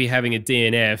 Latifi having a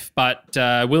DNF,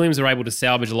 but Williams are able to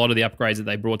salvage a lot of the upgrades that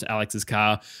they brought to Alex's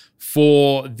car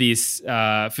for this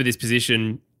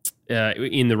position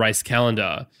in the race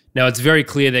calendar. Now, it's very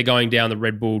clear they're going down the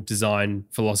Red Bull design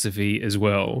philosophy as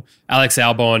well. Alex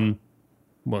Albon,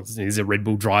 well, he's a Red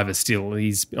Bull driver still.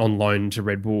 He's on loan to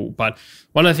Red Bull. But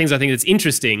one of the things I think that's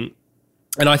interesting,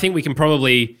 and I think we can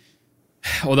probably,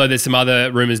 although there's some other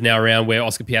rumours now around where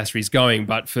Oscar Piastri is going,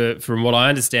 but from what I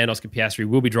understand, Oscar Piastri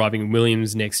will be driving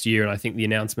Williams next year, and I think the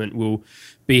announcement will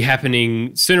be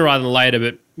happening sooner rather than later,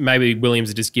 but maybe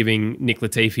Williams are just giving Nick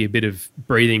Latifi a bit of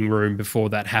breathing room before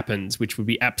that happens, which would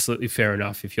be absolutely fair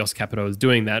enough if Jos Capito is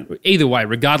doing that. Either way,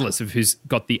 regardless of who's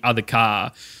got the other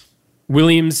car,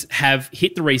 Williams have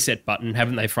hit the reset button,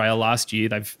 haven't they, Freya, last year?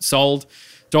 They've sold.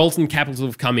 Dalton Capital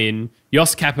have come in.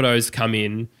 Jos Capito's come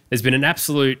in. There's been an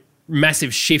absolute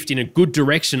massive shift in a good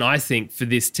direction, I think, for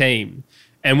this team.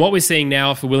 And what we're seeing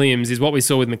now for Williams is what we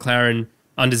saw with McLaren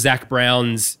under Zach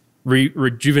Brown's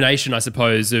rejuvenation, I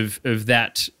suppose, of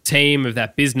that team, of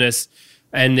that business.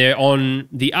 and they're on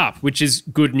the up, which is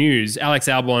good news. Alex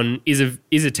Albon is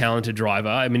a talented driver.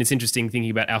 I mean, it's interesting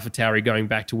thinking about AlphaTauri going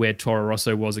back to where Toro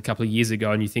Rosso was a couple of years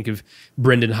ago, and you think of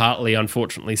Brendan Hartley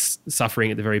unfortunately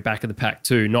suffering at the very back of the pack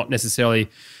too, not necessarily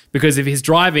because of his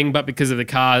driving, but because of the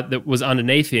car that was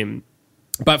underneath him.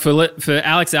 But for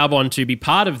Alex Albon to be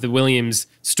part of the Williams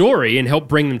story and help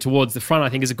bring them towards the front, I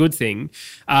think is a good thing.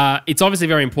 It's obviously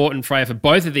very important, Freya, for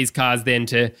both of these cars then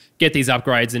to get these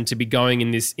upgrades and to be going in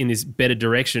this better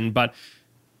direction. But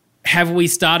have we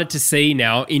started to see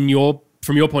now, from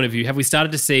your point of view, have we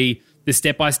started to see the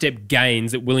step-by-step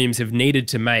gains that Williams have needed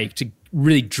to make to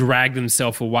really drag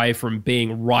themselves away from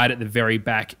being right at the very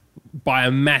back by a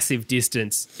massive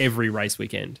distance every race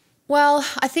weekend? Well,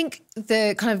 I think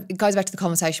it goes back to the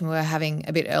conversation we were having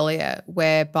a bit earlier,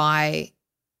 whereby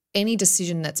any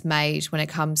decision that's made when it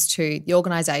comes to the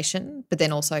organisation, but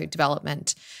then also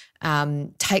development,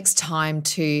 takes time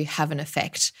to have an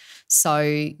effect. So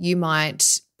you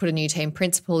might put a new team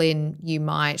principal in, you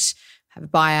might have a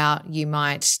buyout, you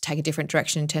might take a different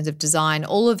direction in terms of design.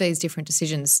 All of these different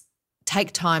decisions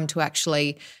take time to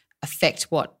actually affect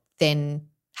what then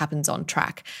happens on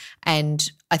track. And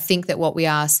I think that what we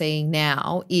are seeing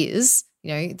now is,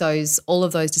 all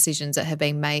of those decisions that have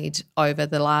been made over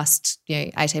the last,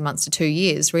 18 months to 2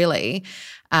 years really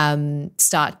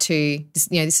start to,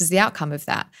 this is the outcome of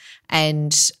that.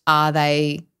 And are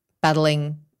they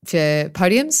battling for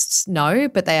podiums? No,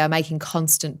 but they are making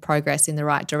constant progress in the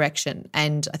right direction.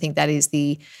 And I think that is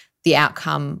the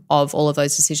outcome of all of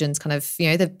those decisions. Kind of,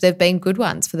 they've been good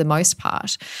ones for the most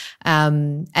part.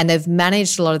 And they've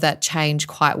managed a lot of that change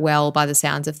quite well by the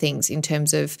sounds of things in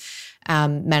terms of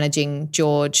managing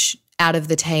George out of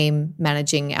the team,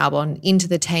 managing Albon into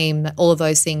the team. All of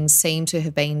those things seem to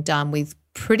have been done with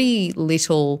pretty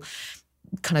little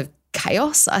kind of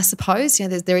chaos, I suppose.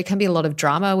 There can be a lot of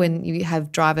drama when you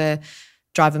have driver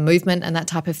movement and that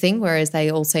type of thing, whereas they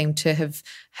all seem to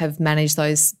have managed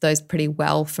those pretty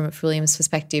well from Williams'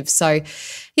 perspective. So,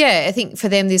 yeah, I think for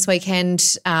them this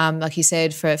weekend, like you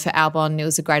said, for Albon, it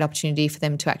was a great opportunity for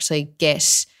them to actually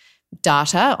get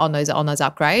data on those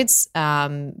upgrades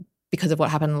because of what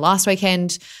happened last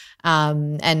weekend.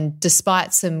 And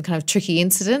despite some kind of tricky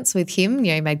incidents with him,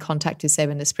 he made contact with Seb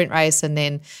in the sprint race, and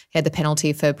then he had the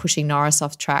penalty for pushing Norris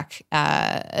off track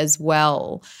as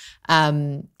well.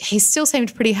 He still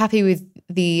seemed pretty happy with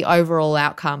the overall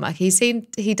outcome. Like he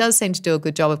does seem to do a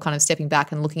good job of kind of stepping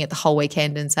back and looking at the whole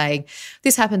weekend and saying,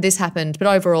 this happened, but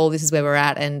overall this is where we're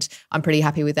at, and I'm pretty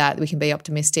happy with that. We can be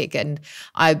optimistic, and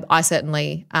I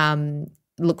certainly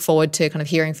look forward to kind of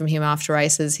hearing from him after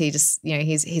races. He just,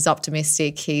 he's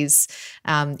optimistic. He's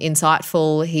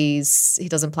insightful.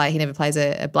 He never plays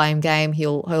a blame game.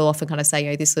 He'll often kind of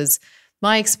say, this was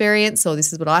my experience, or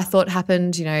this is what I thought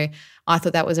happened. I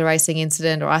thought that was a racing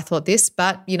incident, or I thought this,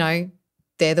 but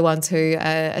they're the ones who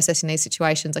are assessing these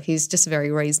situations. Like, he's just a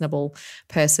very reasonable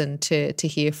person to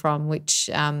hear from, which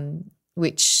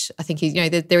I think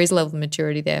there is a level of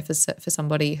maturity there for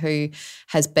somebody who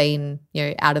has been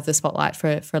out of the spotlight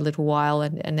for a little while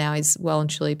and now is well and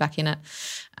truly back in it.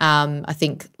 I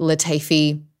think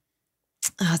Latifi,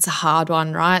 it's a hard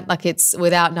one, right? Like, it's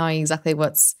without knowing exactly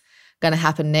what's going to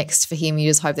happen next for him. You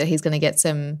just hope that he's going to get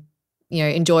some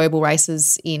enjoyable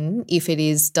races in, if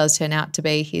it does turn out to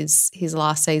be his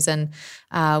last season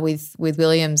with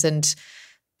Williams, and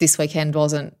this weekend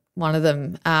wasn't one of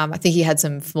them. I think he had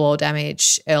some floor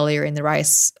damage earlier in the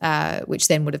race, which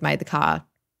then would have made the car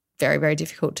very, very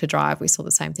difficult to drive. We saw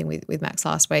the same thing with Max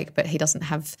last week, but he doesn't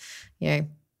have,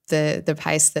 the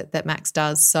pace that Max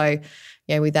does. So,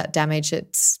 with that damage,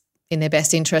 it's in their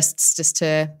best interests just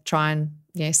to try and,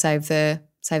 save the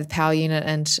power unit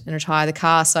and retire the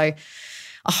car. So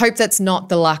I hope that's not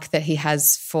the luck that he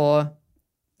has for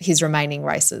his remaining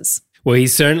races. Well,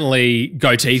 he's certainly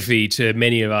Gotifi to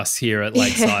many of us here at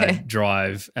Lakeside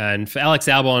Drive. And for Alex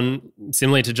Albon,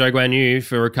 similarly to Zhou Guanyu,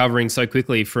 for recovering so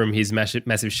quickly from his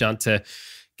massive shunt to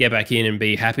get back in and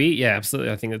be happy. Yeah,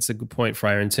 absolutely. I think that's a good point,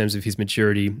 Freya, in terms of his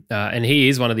maturity. And he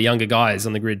is one of the younger guys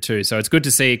on the grid too. So it's good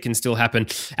to see it can still happen.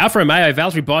 Alfa Romeo,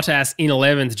 Valtteri Bottas in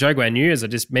 11th. Zhou Guanyu, as I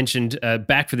just mentioned,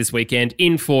 back for this weekend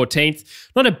in 14th.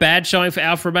 Not a bad showing for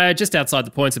Alfa Romeo, just outside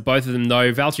the points of both of them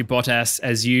though. Valtteri Bottas,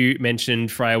 as you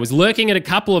mentioned, Freya, was lurking at a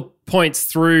couple of points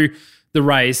through the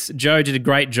race. Joe did a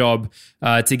great job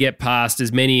to get past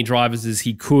as many drivers as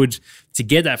he could to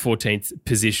get that 14th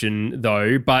position,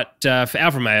 though. But for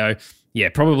Alfa Romeo, yeah,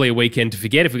 probably a weekend to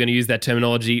forget if we're going to use that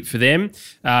terminology for them.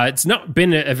 It's not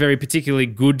been a very particularly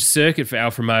good circuit for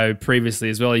Alfa Romeo previously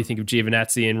as well. You think of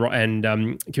Giovinazzi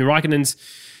and Kimi Raikkonen's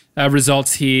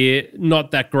results here,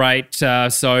 not that great.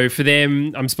 So for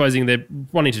them, I'm supposing they're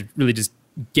wanting to really just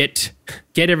get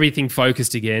everything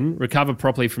focused again, recover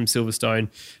properly from Silverstone.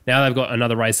 Now they've got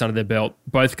another race under their belt.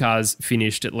 Both cars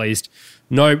finished at least.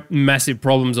 No massive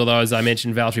problems, although, as I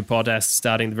mentioned, Valtteri Bottas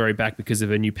starting at the very back because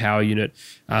of a new power unit.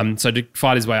 So to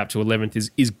fight his way up to 11th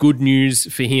is good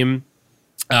news for him.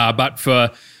 But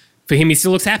for him, he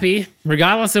still looks happy.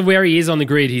 Regardless of where he is on the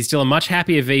grid, he's still a much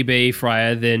happier VB,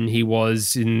 Freya, than he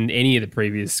was in any of the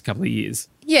previous couple of years.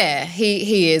 Yeah,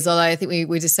 he is, although I think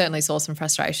we just certainly saw some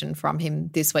frustration from him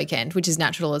this weekend, which is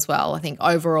natural as well. I think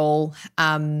overall,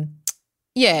 they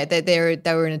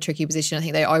were in a tricky position. I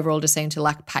think they overall just seemed to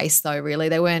lack pace though, really.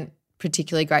 They weren't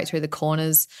particularly great through the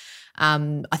corners.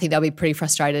 I think they'll be pretty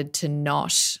frustrated to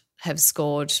not have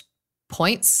scored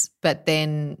points, but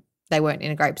then they weren't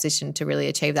in a great position to really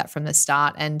achieve that from the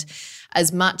start. And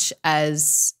as much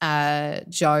as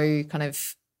Joe kind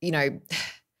of,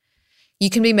 you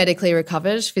can be medically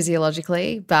recovered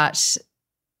physiologically, but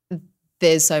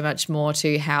there's so much more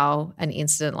to how an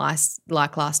incident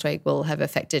like last week will have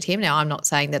affected him. Now, I'm not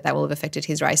saying that will have affected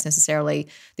his race necessarily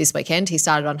this weekend. He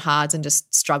started on hards and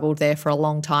just struggled there for a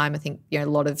long time. I think, a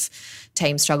lot of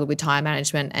teams struggled with tyre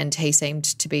management and he seemed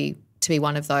to be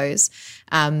one of those.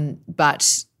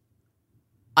 But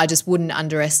I just wouldn't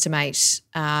underestimate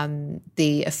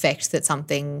the effect that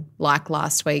something like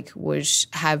last week would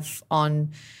have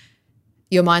on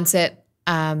your mindset,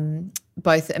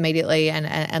 both immediately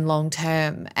and long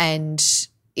term. And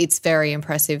it's very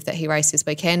impressive that he raced this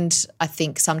weekend. I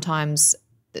think sometimes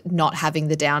not having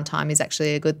the downtime is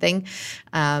actually a good thing.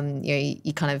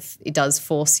 It does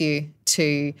force you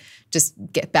to just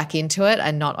get back into it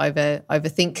and not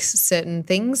overthink certain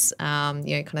things.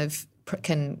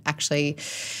 Can actually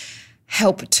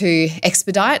help to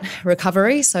expedite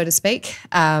recovery, so to speak.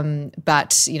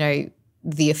 But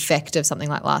the effect of something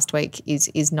like last week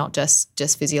is not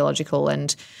just physiological.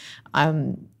 And I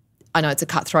know it's a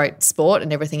cutthroat sport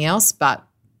and everything else, but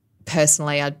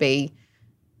personally I'd be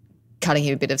cutting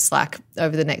him a bit of slack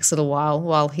over the next little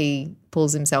while he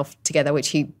pulls himself together, which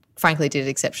he frankly did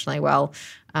exceptionally well.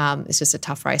 It's just a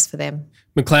tough race for them.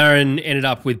 McLaren ended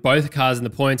up with both cars in the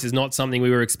points is not something we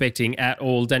were expecting at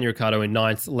all. Daniel Ricciardo in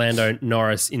 9th, Lando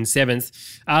Norris in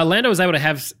 7th. Lando was able to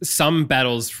have some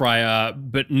battles, Freya,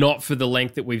 but not for the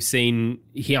length that we've seen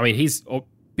here. I mean, he's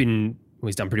done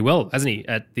pretty well, hasn't he,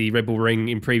 at the Red Bull Ring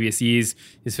in previous years.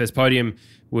 His first podium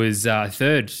was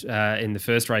third in the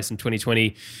first race in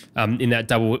 2020 in that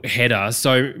double header.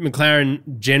 So McLaren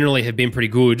generally have been pretty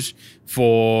good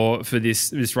for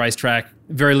this racetrack.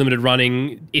 Very limited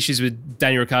running, issues with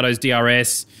Daniel Ricciardo's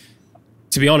DRS.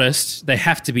 To be honest, they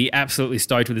have to be absolutely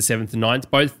stoked with the 7th and 9th.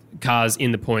 Both cars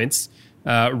in the points.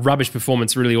 Rubbish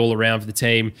performance really all around for the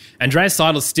team. Andreas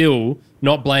Seidel's still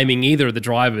not blaming either of the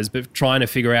drivers, but trying to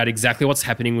figure out exactly what's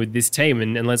happening with this team.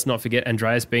 And let's not forget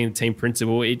Andreas being the team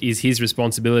principal. It is his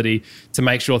responsibility to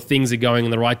make sure things are going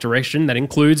in the right direction. That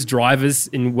includes drivers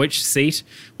in which seat,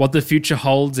 what the future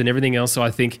holds and everything else. So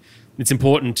I think it's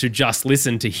important to just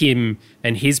listen to him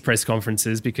and his press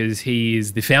conferences because he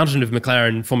is the fountain of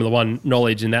McLaren Formula One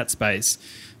knowledge in that space.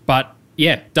 But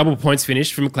yeah, double points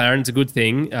finish for McLaren is a good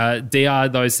thing. DR,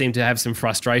 though, seemed to have some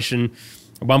frustration.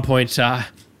 At one point,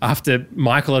 after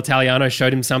Michael Italiano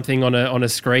showed him something on a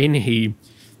screen, he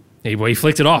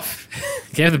flicked it off.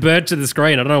 Gave the bird to the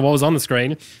screen. I don't know what was on the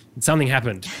screen. Something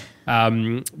happened.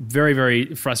 Very,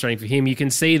 very frustrating for him. You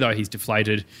can see, though, he's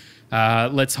deflated.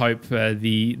 Let's hope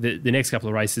the next couple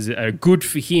of races are good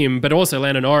for him, but also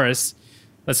Lando Norris.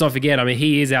 Let's not forget, I mean,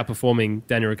 he is outperforming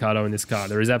Daniel Ricciardo in this car.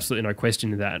 There is absolutely no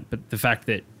question to that. But the fact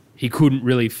that he couldn't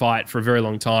really fight for a very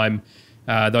long time,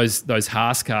 those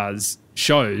Haas cars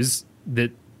shows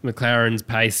that McLaren's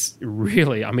pace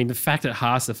really, I mean, the fact that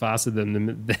Haas are faster than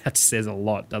them, that says a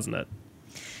lot, doesn't it?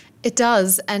 It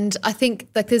does. And I think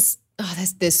like there's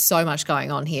so much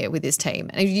going on here with this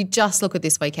team. And if you just look at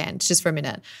this weekend, just for a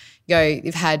minute,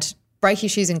 you've had brake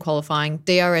issues in qualifying,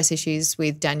 DRS issues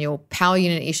with Daniel, power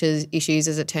unit issues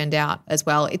as it turned out as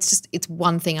well. It's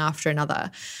one thing after another.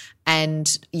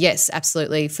 And yes,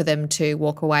 absolutely, for them to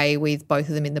walk away with both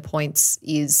of them in the points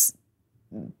is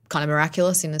kind of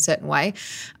miraculous in a certain way.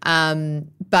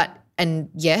 And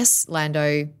yes,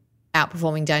 Lando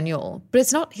outperforming Daniel,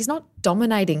 but he's not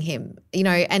dominating him,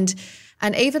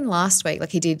 and even last week,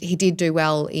 like he did do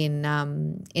well in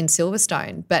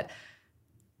Silverstone, but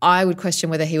I would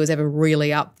question whether he was ever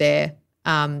really up there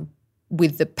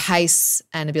with the pace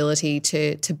and ability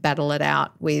to battle it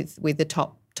out with the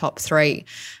top three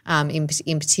in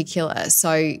particular.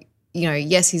 So,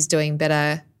 yes, he's doing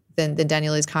better than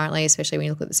Daniel is currently, especially when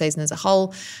you look at the season as a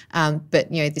whole.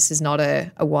 But, this is not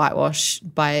a whitewash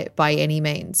by any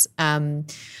means.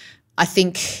 I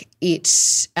think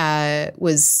it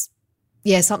was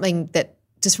something that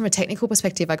just from a technical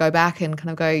perspective, I go back and kind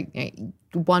of go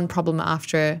one problem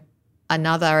after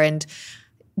another, and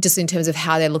just in terms of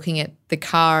how they're looking at the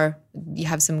car, you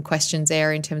have some questions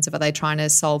there in terms of, are they trying to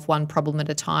solve one problem at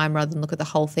a time rather than look at the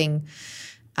whole thing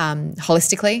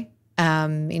holistically,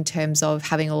 in terms of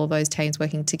having all of those teams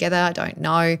working together? I don't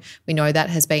know. We know that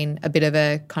has been a bit of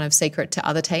a kind of secret to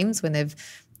other teams when they've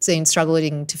seen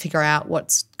struggling to figure out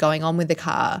what's going on with the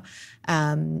car.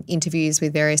 Interviews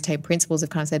with various team principals have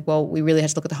kind of said, well, we really had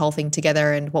to look at the whole thing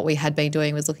together, and what we had been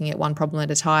doing was looking at one problem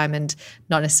at a time and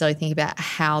not necessarily thinking about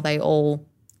how they all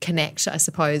connect, I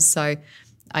suppose. So,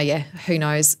 who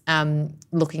knows?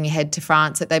 Looking ahead to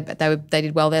France, that they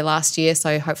did well there last year,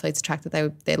 so hopefully it's a track that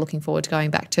they're looking forward to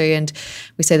going back to, and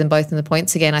we see them both in the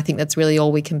points again. I think that's really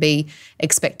all we can be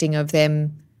expecting of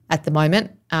them at the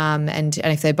moment, and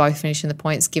if they both finish in the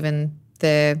points, given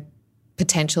the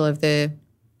potential of the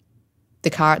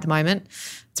car at the moment,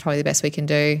 it's probably the best we can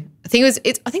do. I think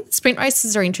the sprint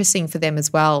races are interesting for them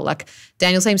as well. Like,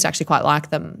 Daniel seems to actually quite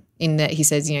like them in that he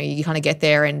says, you kind of get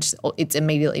there and it's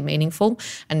immediately meaningful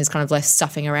and there's kind of less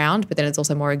stuffing around, but then it's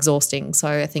also more exhausting. So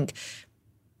I think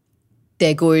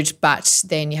they're good, but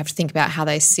then you have to think about how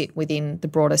they sit within the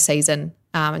broader season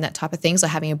and that type of thing. So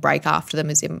having a break after them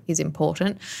is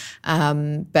important.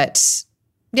 But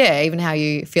yeah, even how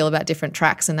you feel about different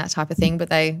tracks and that type of thing, but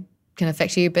they can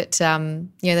affect you. But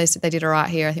they did all right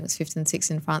here. I think it was 5th and 6th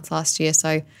in France last year.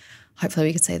 So hopefully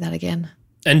we could see that again.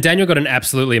 And Daniel got an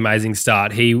absolutely amazing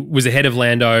start. He was ahead of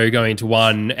Lando going into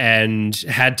 1 and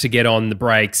had to get on the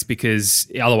brakes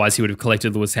because otherwise he would have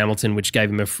collected Lewis Hamilton, which gave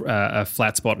him a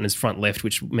flat spot in his front left,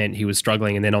 which meant he was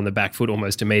struggling, and then on the back foot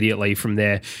almost immediately from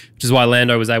there, which is why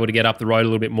Lando was able to get up the road a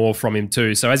little bit more from him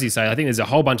too. So as you say, I think there's a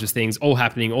whole bunch of things all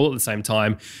happening all at the same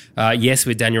time. Yes,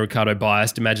 with Daniel Ricciardo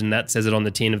biased, imagine that says it on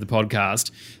the tin of the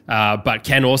podcast, but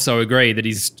can also agree that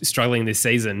he's struggling this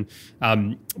season.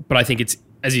 But I think it's,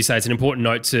 as you say, it's an important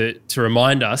note to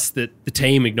remind us that the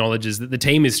team acknowledges that the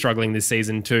team is struggling this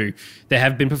season too. There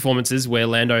have been performances where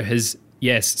Lando has,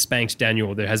 spanked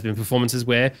Daniel. There has been performances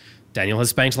where Daniel has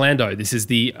spanked Lando. This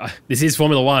is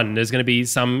Formula One. There's going to be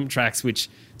some tracks which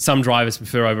some drivers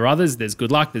prefer over others. There's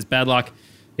good luck, there's bad luck.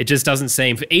 It just doesn't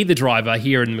seem for either driver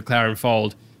here in the McLaren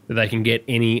fold that they can get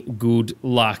any good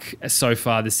luck so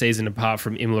far this season, apart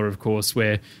from Imola, of course,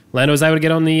 where Lando was able to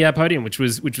get on the podium, which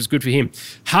was good for him.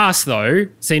 Haas, though,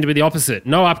 seemed to be the opposite.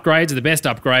 No upgrades are the best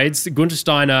upgrades. Gunther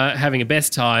Steiner having a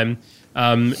best time,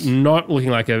 not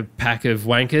looking like a pack of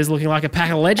wankers, looking like a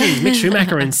pack of legends. Mick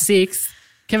Schumacher in 6th,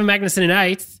 Kevin Magnussen in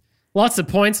 8th. Lots of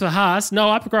points for Haas, no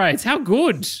upgrades. How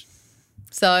good?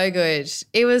 So good.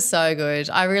 It was so good.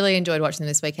 I really enjoyed watching them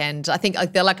this weekend. I think,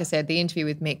 like I said, the interview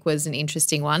with Mick was an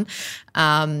interesting one.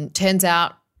 Turns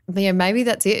out, maybe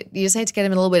that's it. You just need to get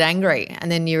him a little bit angry, and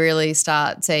then you really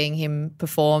start seeing him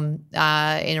perform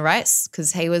in a race,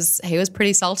 because he was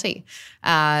pretty salty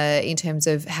in terms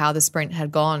of how the sprint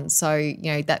had gone. So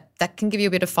that can give you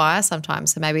a bit of fire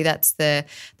sometimes. So maybe that's the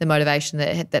motivation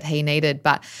that he needed,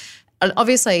 but.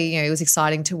 Obviously, it was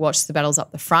exciting to watch the battles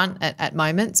up the front at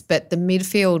moments, but the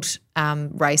midfield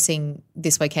racing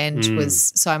this weekend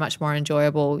was so much more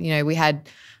enjoyable. We had,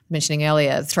 mentioning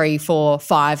earlier, 3, 4,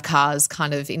 5 cars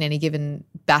kind of in any given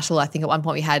battle. I think at one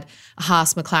point we had a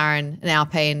Haas, McLaren, an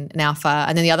Alpine, an Alpha,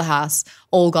 and then the other Haas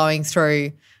all going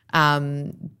through,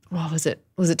 what was it?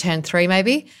 Was it turn 3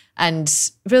 maybe? And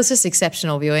it was just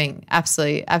exceptional viewing.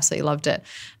 Absolutely loved it.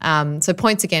 So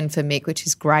points again for Mick, which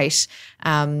is great.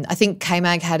 I think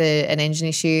K-Mag had an engine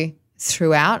issue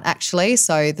throughout, actually.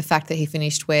 So the fact that he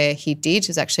finished where he did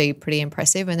is actually pretty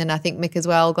impressive. And then I think Mick as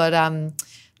well got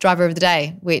driver of the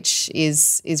day, which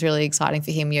is really exciting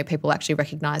for him. People actually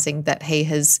recognising that he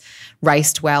has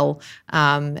raced well,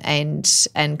 and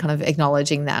kind of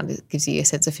acknowledging that. It gives you a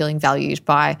sense of feeling valued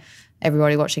by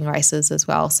everybody watching races as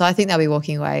well. So I think they'll be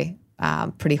walking away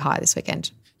pretty high this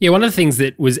weekend. Yeah, one of the things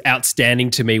that was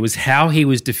outstanding to me was how he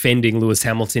was defending Lewis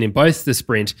Hamilton in both the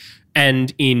sprint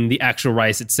and in the actual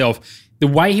race itself. The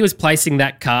way he was placing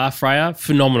that car, Freya,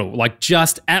 phenomenal. Like,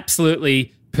 just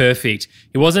absolutely perfect.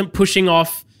 He wasn't pushing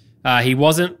off. He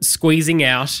wasn't squeezing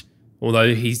out,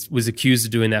 although he was accused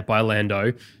of doing that by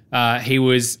Lando. He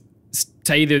was...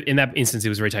 Either in that instance, he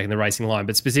was retaking the racing line,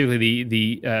 but specifically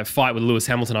the fight with Lewis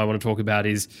Hamilton I want to talk about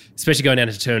is, especially going down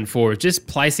to turn 4, is just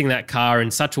placing that car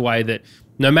in such a way that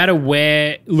no matter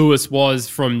where Lewis was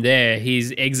from there,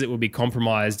 his exit would be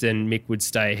compromised and Mick would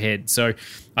stay ahead. So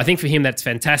I think for him, that's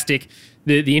fantastic.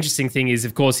 The interesting thing is,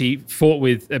 of course, he fought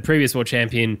with a previous world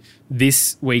champion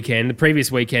this weekend. The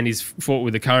previous weekend he's fought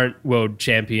with the current world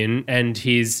champion, and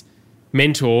his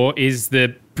mentor is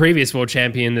the previous world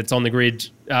champion that's on the grid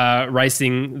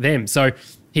racing them. So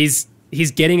he's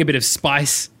he's getting a bit of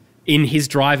spice in his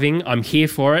driving. I'm here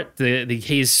for it.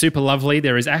 He is super lovely.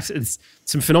 There is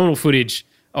some phenomenal footage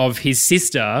of his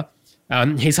sister.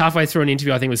 He's halfway through an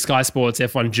interview, I think, with Sky Sports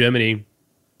F1 Germany,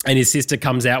 and his sister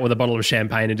comes out with a bottle of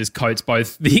champagne and just coats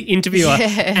both the interviewer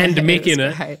and Mick in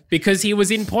it because he was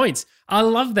in points. I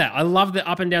love that. I love that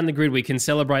up and down the grid we can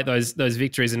celebrate those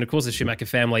victories. And, of course, the Schumacher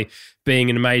family being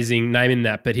an amazing name in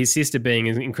that, but his sister being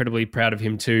incredibly proud of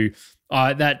him too.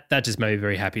 That just made me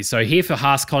very happy. So here for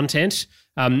Haas content,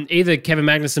 either Kevin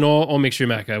Magnussen or Mick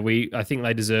Schumacher. I think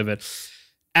they deserve it.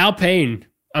 Alpine.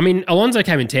 I mean, Alonso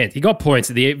came in 10th. He got points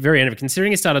at the very end of it,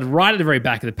 considering he started right at the very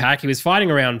back of the pack. He was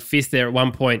fighting around 5th there at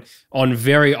one point on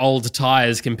very old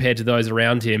tyres compared to those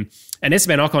around him. And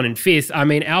Esteban Ocon in 5th. I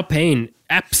mean, Alpine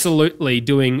absolutely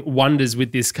doing wonders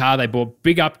with this car. They brought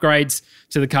big upgrades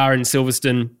to the car in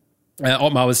Silverstone,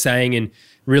 Otmar was saying, and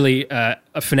really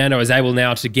Fernando is able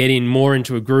now to get in more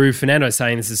into a groove. Fernando is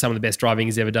saying this is some of the best driving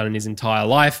he's ever done in his entire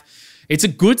life. It's a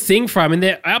good thing for them, and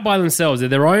they're out by themselves. They're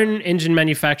their own engine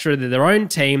manufacturer. They're their own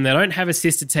team. They don't have a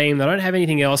sister team. They don't have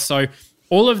anything else. So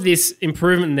all of this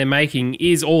improvement they're making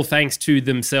is all thanks to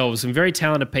themselves. Some very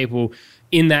talented people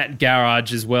in that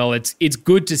garage as well. It's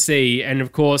good to see. And,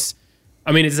 of course,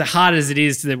 I mean, as hard as it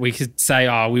is that we could say,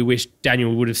 we wish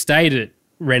Daniel would have stayed at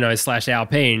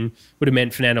Renault/Alpine, would have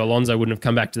meant Fernando Alonso wouldn't have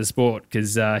come back to the sport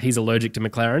because he's allergic to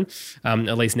McLaren.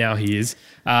 At least now he is.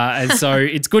 And so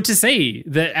it's good to see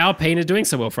that Alpine are doing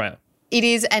so well, Freya. It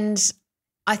is, and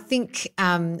I think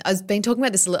I've been talking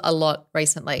about this a lot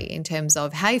recently in terms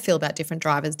of how you feel about different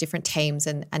drivers, different teams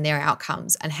and their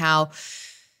outcomes, and how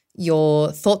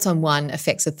your thoughts on one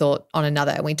affects a thought on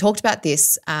another. And we talked about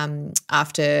this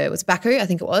after it was Baku, I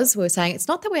think it was. We were saying it's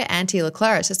not that we're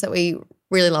anti-Leclerc, it's just that we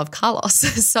really love Carlos.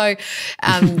 So,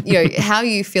 how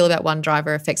you feel about one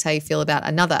driver affects how you feel about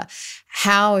another.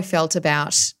 How I felt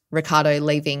about Ricciardo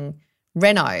leaving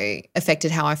Renault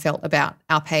affected how I felt about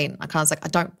Alpine. I kind of was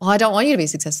like, I don't want you to be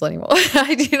successful anymore.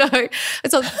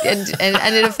 It's not,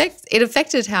 and it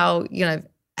affected how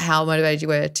motivated you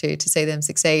were to see them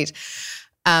succeed.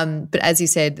 But as you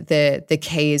said, the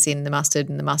key is in the mustard,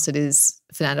 and the mustard is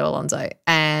Fernando Alonso,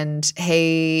 and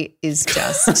he is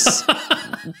just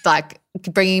like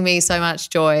bringing me so much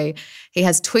joy. He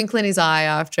has twinkle in his eye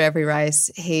after every race.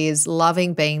 He is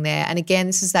loving being there. And again,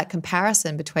 this is that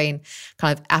comparison between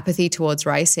kind of apathy towards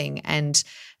racing and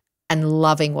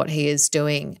loving what he is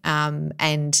doing,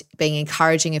 and being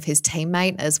encouraging of his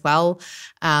teammate as well,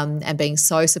 and being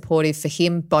so supportive for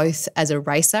him both as a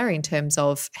racer in terms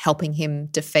of helping him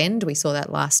defend. We saw that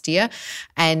last year,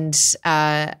 and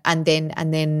then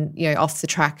off the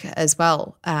track as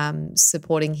well,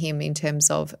 supporting him in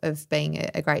terms of being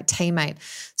a great teammate.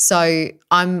 So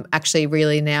I'm actually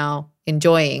really now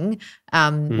enjoying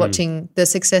watching the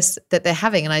success that they're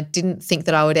having. And I didn't think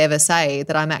that I would ever say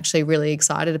that I'm actually really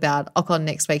excited about Ocon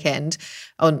next weekend,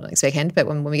 but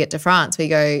when we get to France, we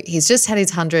go, he's just had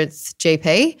his 100th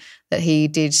GP that he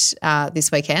did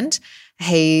this weekend.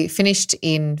 He finished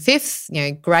in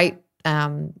 5th, great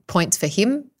points for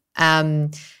him.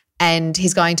 And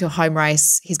he's going to a home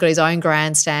race. He's got his own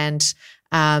grandstand.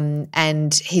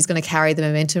 And he's going to carry the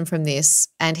momentum from this.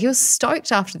 And he was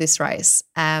stoked after this race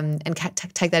and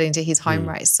take that into his home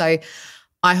race. So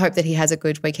I hope that he has a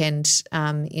good weekend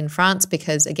in France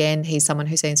because, again, he's someone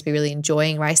who seems to be really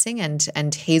enjoying racing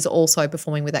and he's also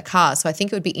performing with that car. So I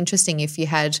think it would be interesting if you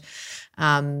had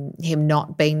him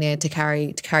not being there to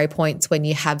carry points when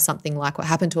you have something like what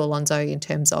happened to Alonso in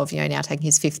terms of, now taking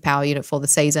his 5th power unit for the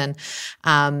season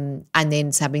and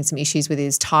then having some issues with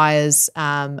his tyres.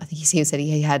 I think he said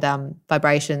he had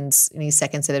vibrations in his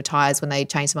second set of tyres when they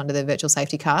changed him under the virtual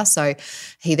safety car. So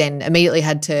he then immediately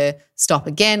had to stop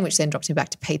again, which then dropped him back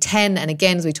to P10. And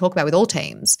again, as we talk about with all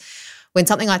teams, when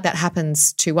something like that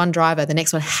happens to one driver, the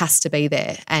next one has to be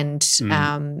there and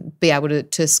be able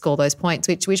to score those points,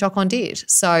 which Ocon did.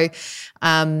 So,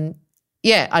 I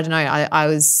don't know. I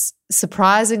was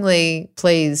surprisingly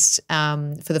pleased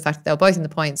for the fact that they were both in the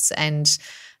points and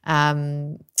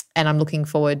I'm looking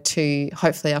forward to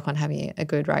hopefully Ocon having a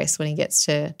good race when he gets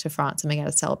to France and being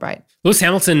able to celebrate. Lewis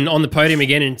Hamilton on the podium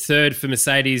again in 3rd for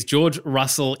Mercedes, George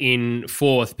Russell in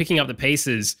 4th, picking up the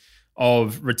pieces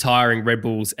of retiring Red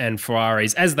Bulls and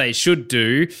Ferraris, as they should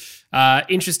do.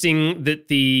 Interesting that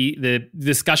the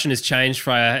discussion has changed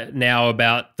for now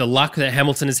about the luck that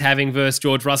Hamilton is having versus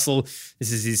George Russell.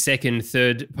 This is his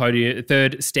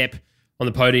third step on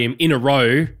the podium in a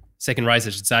row. Second race, I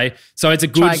should say. So it's a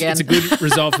good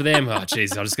result for them. Oh,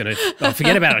 geez, I'm just going to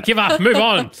forget about it. Give up, move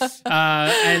on.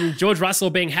 And George Russell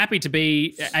being happy to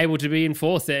be able to be in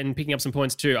 4th and picking up some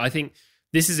points too. I think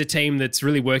this is a team that's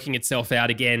really working itself out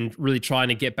again, really trying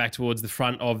to get back towards the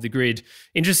front of the grid.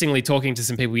 Interestingly, talking to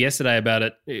some people yesterday about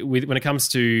it, when it comes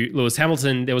to Lewis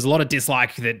Hamilton, there was a lot of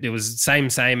dislike that it was same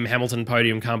Hamilton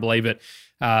podium, can't believe it.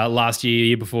 Last year,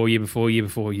 year before, the year before.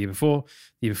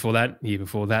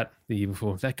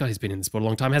 That guy's been in the sport a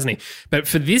long time, hasn't he? But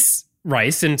for this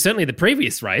race, and certainly the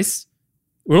previous race,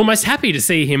 we're almost happy to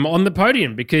see him on the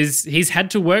podium because he's had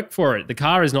to work for it. The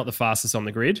car is not the fastest on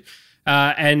the grid.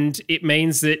 And it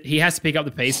means that he has to pick up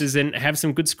the pieces and have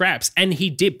some good scraps. And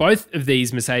he did. Both of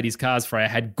these Mercedes cars, Freya,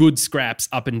 had good scraps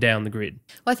up and down the grid.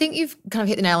 Well, I think you've kind of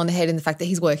hit the nail on the head in the fact that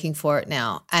he's working for it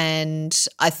now. And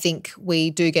I think we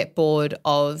do get bored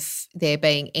of there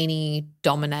being any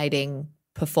dominating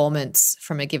performance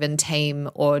from a given team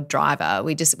or driver.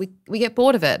 We get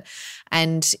bored of it.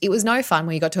 And it was no fun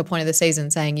when you got to a point of the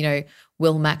season saying,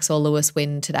 will Max or Lewis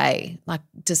win today? Like,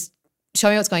 just show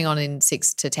me what's going on in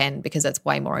 6 to 10 because that's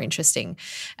way more interesting.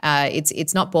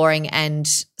 It's not boring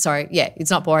it's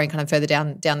not boring kind of further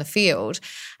down the field.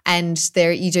 And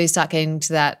there you do start getting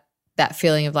to that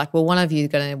feeling of like, well, one of you is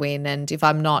going to win, and if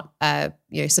I'm not a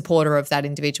supporter of that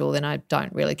individual, then I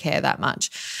don't really care that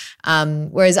much.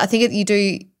 Whereas I think you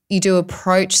do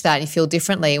approach that and you feel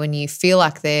differently when you feel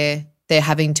like they're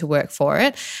having to work for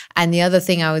it. And the other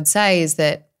thing I would say is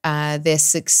that their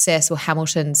success, or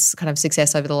Hamilton's kind of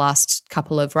success over the last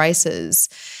couple of races,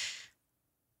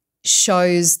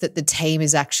 shows that the team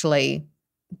is actually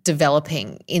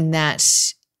developing, in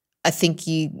that I think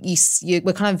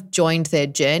we're kind of joined their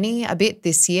journey a bit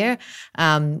this year,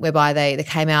 whereby they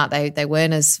came out, they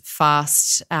weren't as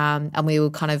fast, and we were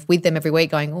kind of with them every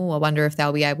week going, I wonder if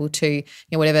they'll be able to,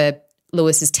 whatever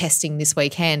Lewis is testing this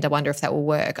weekend, I wonder if that will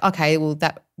work. Okay, well,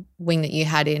 that wing that you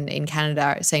had in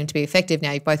Canada seemed to be effective.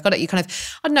 Now you've both got it. You kind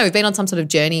of, I don't know, we've been on some sort of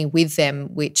journey with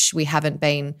them, which we haven't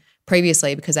been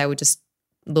previously because they were just,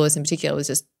 Lewis in particular was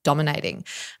just dominating.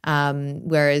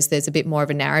 Whereas there's a bit more of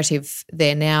a narrative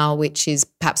there now, which is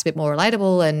perhaps a bit more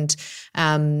relatable,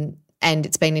 and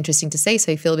it's been interesting to see.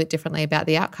 So you feel a bit differently about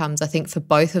the outcomes. I think for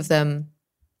both of them,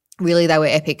 really they were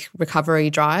epic recovery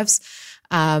drives.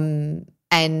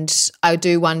 And I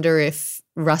do wonder if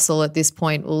Russell at this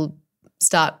point will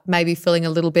start maybe feeling a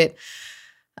little bit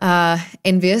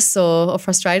envious or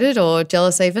frustrated or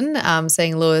jealous even,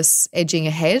 seeing Lewis edging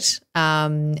ahead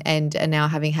and now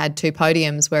having had 2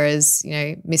 podiums, whereas,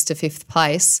 Mr. Fifth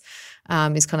place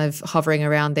is kind of hovering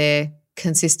around there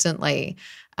consistently.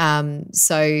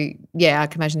 So, I can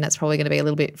imagine that's probably going to be a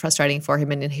little bit frustrating for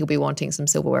him, and he'll be wanting some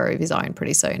silverware of his own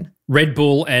pretty soon. Red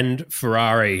Bull and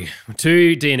Ferrari,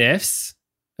 2 DNFs,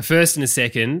 a first and a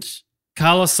second.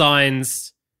 Carlos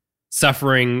Sainz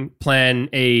suffering plan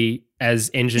E as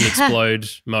engine explode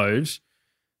mode.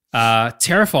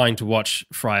 Terrifying to watch,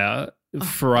 Freya.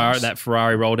 That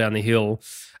Ferrari roll down the hill.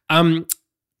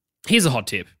 Here's a hot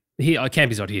tip.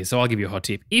 Campy's not here, so I'll give you a hot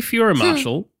tip. If you're a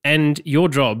marshal and your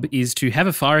job is to have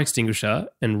a fire extinguisher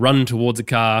and run towards a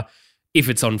car if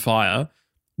it's on fire,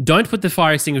 don't put the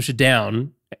fire extinguisher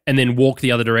down and then walk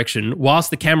the other direction whilst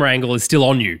the camera angle is still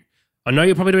on you. I know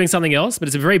you're probably doing something else, but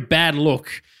it's a very bad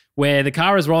look where the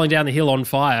car is rolling down the hill on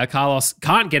fire. Carlos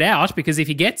can't get out because if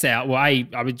he gets out,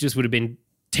 it just would have been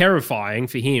terrifying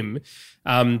for him.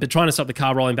 But trying to stop the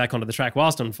car rolling back onto the track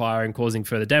whilst on fire and causing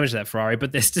further damage to that Ferrari.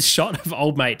 But there's this shot of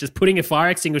old mate just putting a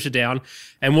fire extinguisher down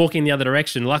and walking the other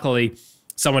direction. Luckily,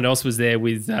 someone else was there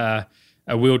with a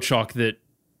wheel chock that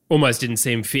almost didn't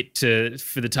seem fit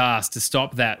for the task to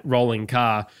stop that rolling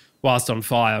car whilst on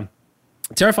fire.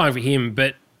 Terrifying for him,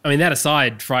 but I mean, that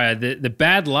aside, Freya, the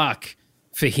bad luck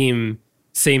for him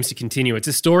seems to continue. It's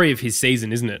a story of his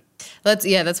season, isn't it?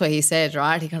 That's what he said,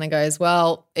 right? He kind of goes,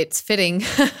 well, it's fitting.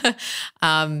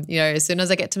 As soon as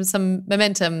I get to some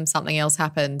momentum, something else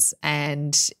happens,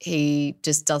 and he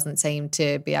just doesn't seem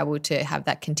to be able to have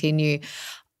that continue.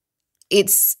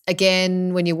 It's,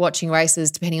 again, when you're watching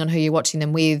races, depending on who you're watching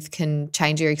them with, can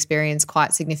change your experience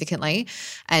quite significantly.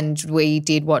 And we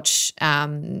did watch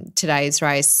today's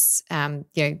race,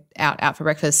 out for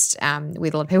breakfast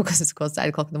with a lot of people because it's, of course, 8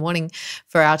 o'clock in the morning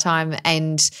for our time.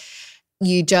 And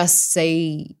you just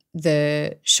see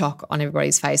the shock on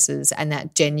everybody's faces and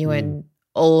that genuine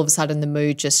all of a sudden the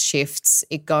mood just shifts.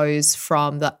 It goes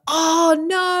from the, oh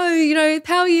no,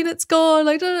 power unit's gone.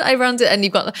 Like everyone's, and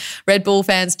you've got Red Bull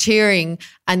fans cheering,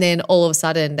 and then all of a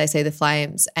sudden they see the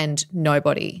flames and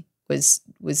nobody was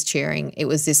cheering. It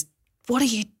was this, what are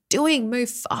you doing? Move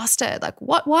faster. Like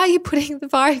why are you putting the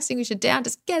fire extinguisher down?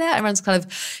 Just get out. Everyone's kind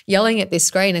of yelling at this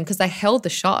screen, and because they held the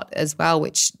shot as well,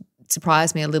 which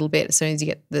surprised me a little bit. As soon as you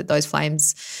get those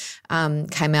flames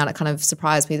came out, it kind of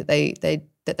surprised me that they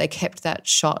that they kept that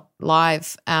shot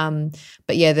live.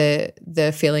 But yeah,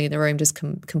 the feeling in the room just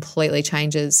completely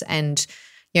changes. And,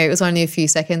 it was only a few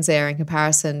seconds there in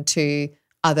comparison to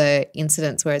other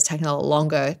incidents where it's taken a lot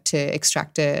longer to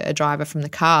extract a driver from the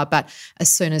car. But as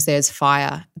soon as there's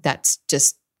fire, that's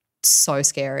just so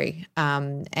scary.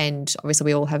 And obviously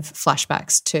we all have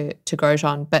flashbacks to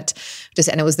Grosjean,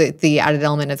 and it was the added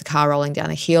element of the car rolling down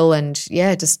a hill, and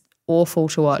yeah, just awful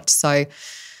to watch. So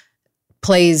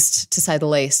pleased, to say the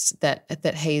least,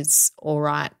 that he's all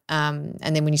right. And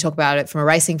then when you talk about it from a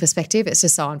racing perspective, it's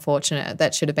just so unfortunate.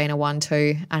 That should have been a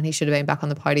 1-2 and he should have been back on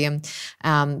the podium.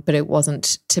 But it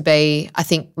wasn't to be. I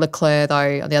think Leclerc,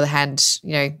 though, on the other hand,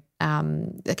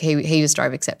 he just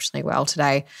drove exceptionally well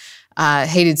today.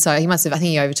 He did so. I think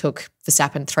he overtook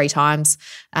Verstappen 3 times,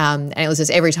 and it was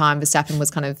just every time Verstappen was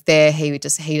kind of there, he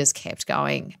just kept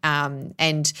going.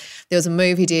 And there was a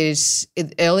move he did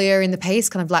earlier in the piece,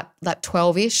 kind of lap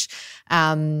 12-ish,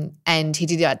 and he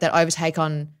did that overtake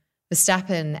on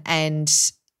Verstappen, and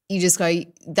you just go,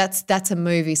 that's a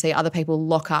move you see other people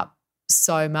lock up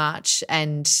so much,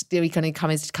 and he kind of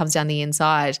comes down the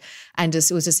inside and it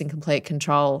was just in complete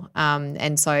control.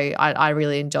 And so I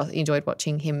really enjoyed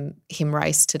watching him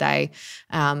race today.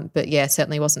 But yeah,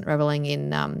 certainly wasn't reveling in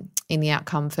the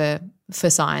outcome for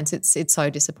Sainz. It's so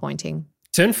disappointing.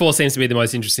 Turn 4 seems to be the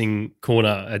most interesting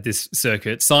corner at this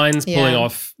circuit. Sainz pulling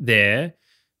off there.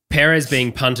 Perez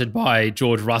being punted by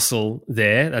George Russell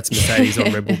there. That's Mercedes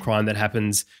on Red Bull crime that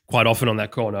happens quite often on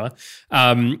that corner.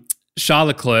 Charles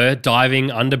Leclerc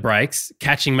diving under brakes,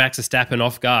 catching Max Verstappen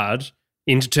off guard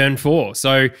into turn 4.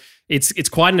 So it's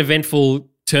quite an eventful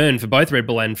turn for both Red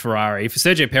Bull and Ferrari. For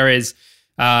Sergio Perez,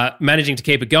 managing to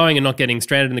keep it going and not getting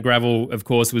stranded in the gravel, of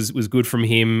course, was good from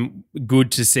him. Good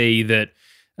to see that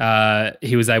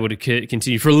he was able to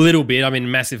continue for a little bit. I mean,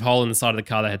 massive hole in the side of the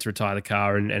car. They had to retire the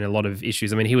car and a lot of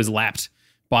issues. I mean, he was lapped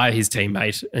by his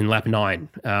teammate in lap 9.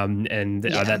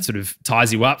 That sort of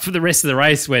ties you up for the rest of the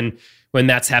race when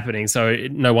that's happening. So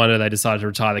no wonder they decided to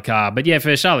retire the car. But yeah,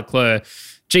 for Charles Leclerc,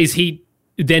 geez, he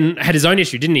then had his own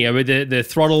issue, didn't he? With the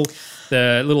throttle,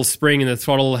 the little spring in the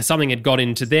throttle, something had got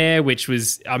into there, which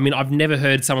was, I mean, I've never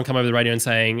heard someone come over the radio and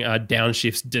saying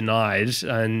downshifts denied,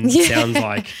 and sounds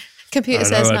like computer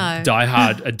says no. A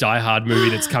diehard movie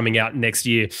that's coming out next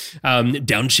year.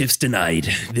 Downshifts denied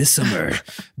this summer.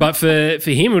 But for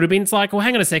him, it would have been like, well,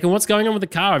 hang on a second, what's going on with the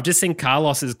car? I've just seen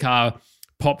Carlos's car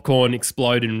popcorn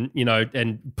explode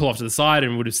and pull off to the side,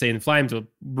 and would have seen the flames or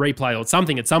replay or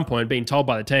something at some point, being told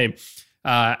by the team.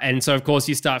 And so, of course,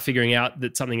 you start figuring out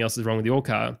that something else is wrong with your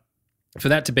car. For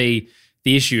that to be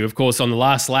the issue, of course, on the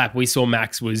last lap, we saw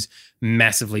Max was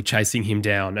massively chasing him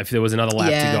down. If there was another lap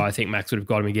to go, I think Max would have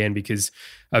got him again because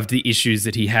of the issues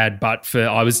that he had. But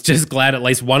I was just glad at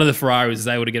least one of the Ferraris was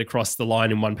able to get across the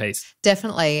line in one piece.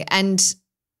 Definitely. And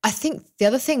I think the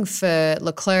other thing for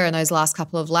Leclerc in those last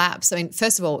couple of laps, I mean,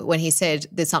 first of all, when he said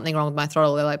there's something wrong with my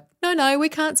throttle, they're like, no, we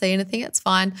can't see anything. It's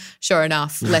fine. Sure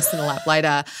enough, less than a lap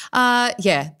later,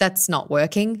 that's not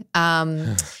working.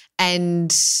 But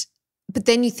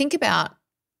then you think about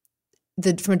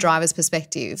from a driver's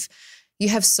perspective, you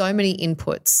have so many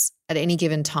inputs at any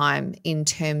given time in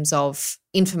terms of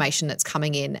information that's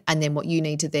coming in, and then what you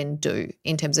need to then do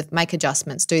in terms of make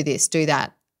adjustments, do this, do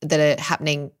that are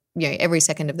happening every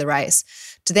second of the race.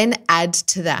 To then add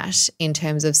to that in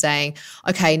terms of saying,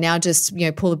 okay, now just,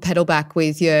 pull the pedal back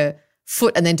with your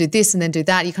foot and then do this and then do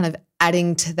that. You're kind of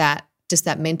adding to that, just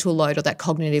that mental load or that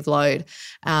cognitive load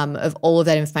of all of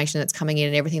that information that's coming in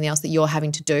and everything else that you're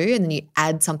having to do. And then you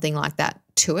add something like that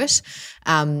to it.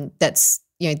 That's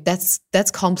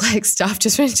complex stuff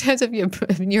just in terms of your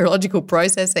neurological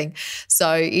processing.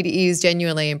 So it is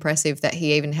genuinely impressive that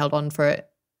he even held onto it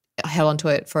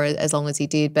for as long as he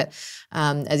did. But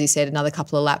as you said, another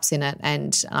couple of laps in it,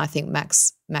 and I think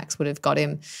Max would have got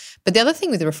him. But the other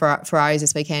thing with the Ferraris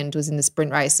this weekend was in the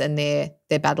sprint race, and they're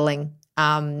battling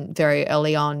very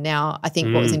early on. Now, I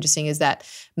think what was interesting is that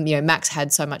Max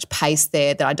had so much pace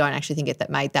there that I don't actually think that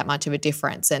made that much of a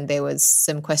difference. And there was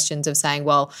some questions of saying,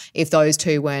 well, if those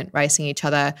two weren't racing each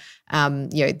other,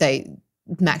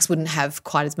 Max wouldn't have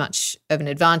quite as much of an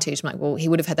advantage. I'm like, well, he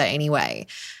would have had that anyway.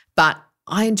 But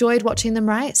I enjoyed watching them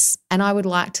race, and I would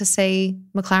like to see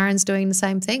McLaren's doing the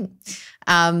same thing.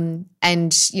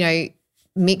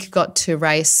 Mick got to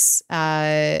race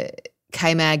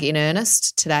K-Mag in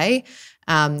earnest today.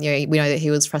 We know that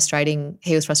he was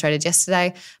frustrated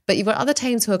yesterday, but you've got other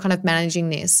teams who are kind of managing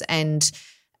this, and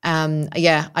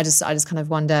I just kind of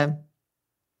wonder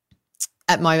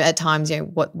at times,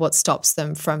 what stops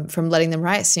them from letting them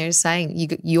race? Just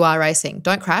saying you are racing,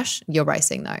 don't crash, you're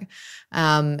racing though.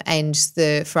 And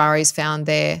the Ferraris found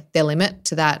their limit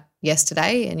to that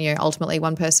yesterday, and ultimately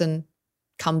one person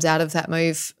comes out of that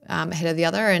move ahead of the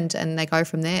other, and they go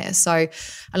from there. So,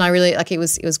 and I really it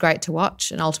was great to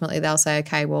watch. And ultimately they'll say,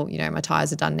 okay, well, my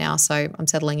tyres are done now, so I'm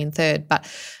settling in third. But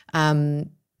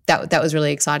that was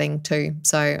really exciting too.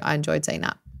 So I enjoyed seeing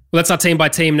that. Well, that's our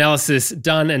team-by-team analysis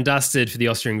done and dusted for the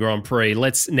Austrian Grand Prix.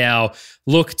 Let's now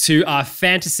look to our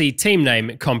fantasy team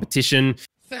name competition.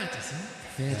 Fantasy.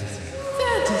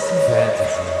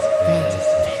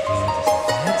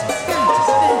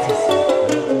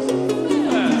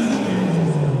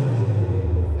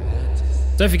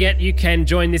 Don't forget, you can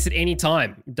join this at any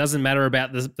time. It doesn't matter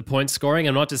about the point scoring.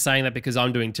 I'm not just saying that because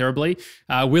I'm doing terribly.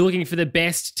 We're looking for the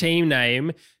best team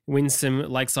name. Win some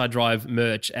Lakeside Drive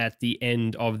merch at the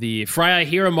end of the year. Freya,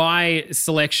 here are my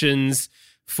selections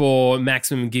for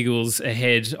maximum giggles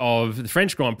ahead of the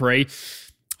French Grand Prix.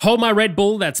 Hold My Red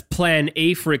Bull, that's Plan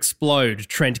E for Explode,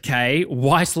 Trent K.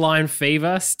 White Line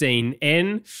Fever, Steen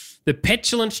N. The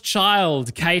Petulant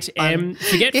Child, Kate M.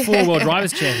 Forget 4 World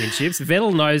Drivers' Championships.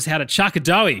 Vettel knows how to chuck a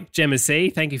doughy, Gemma C.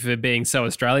 Thank you for being so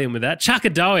Australian with that. Chuck a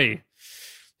doughy.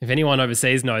 If anyone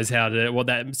overseas knows what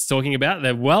that's talking about,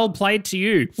 they're well played to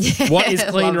you. What is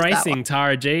clean racing,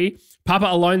 Tara G? Papa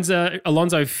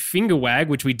Alonso finger wag,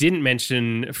 which we didn't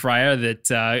mention, Freya,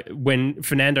 that when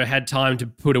Fernando had time to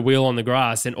put a wheel on the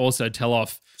grass and also tell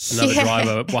off another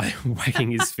driver by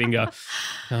wagging his finger.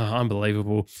 Oh,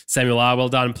 unbelievable. Samuel R, well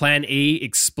done. Plan E,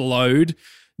 explode.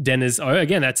 Dennis O,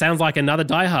 again, that sounds like another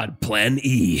diehard. Plan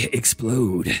E,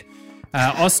 explode.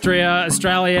 Australia,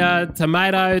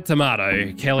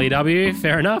 tomato. Kelly W,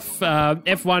 fair enough.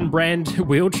 F1 brand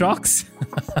wheel chocks.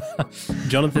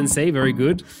 Jonathan C, very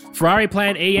good. Ferrari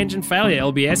Plan E, engine failure,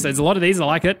 LBS. There's a lot of these, I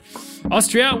like it.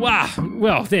 Austria, wow.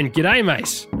 Well, then, g'day,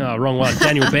 mate. Oh, wrong one.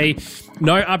 Daniel B.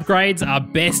 No upgrades are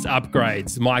best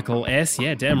upgrades. Michael S.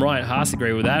 Yeah, damn right. Haas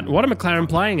agree with that. What are McLaren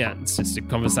playing at? It's just a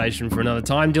conversation for another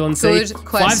time. Dylan C. Good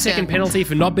question. 5-second penalty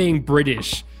for not being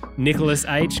British. Nicholas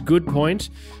H, good point.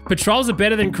 Patrols are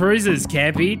better than cruisers,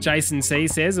 Campy, Jason C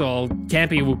says. Well,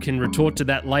 Campy can retort to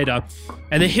that later.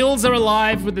 And the hills are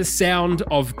alive with the sound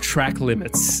of track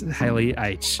limits, Haley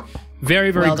H.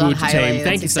 Very, very well good done, Haley. team.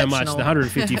 Thank you so much, the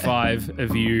 155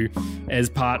 of you as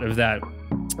part of that.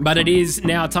 But it is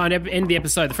now time to end the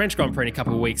episode of the French Grand Prix in a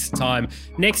couple of weeks' time.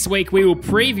 Next week, we will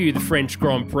preview the French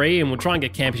Grand Prix and we'll try and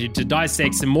get Campy to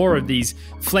dissect some more of these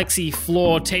flexi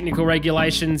floor technical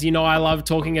regulations. You know, I love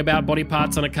talking about body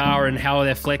parts on a car and how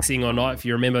they're flexing or not, if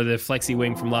you remember the flexi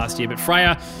wing from last year. But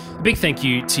Freya, a big thank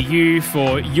you to you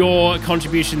for your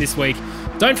contribution this week.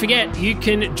 Don't forget, you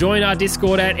can join our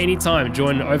Discord at any time.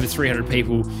 Join over 300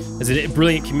 people. There's a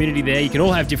brilliant community there. You can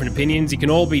all have different opinions. You can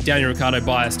all be Daniel Ricciardo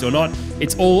biased or not.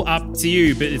 It's all up to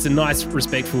you, but it's a nice,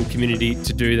 respectful community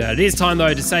to do that. It is time,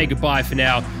 though, to say goodbye for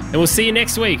now, and we'll see you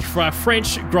next week for our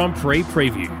French Grand Prix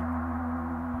preview.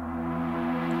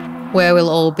 Where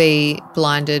we'll all be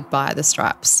blinded by the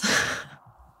stripes.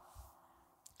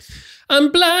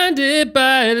 I'm blinded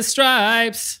by the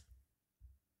stripes.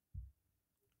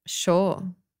 Sure.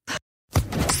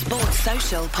 Sports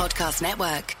Social Podcast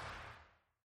Network.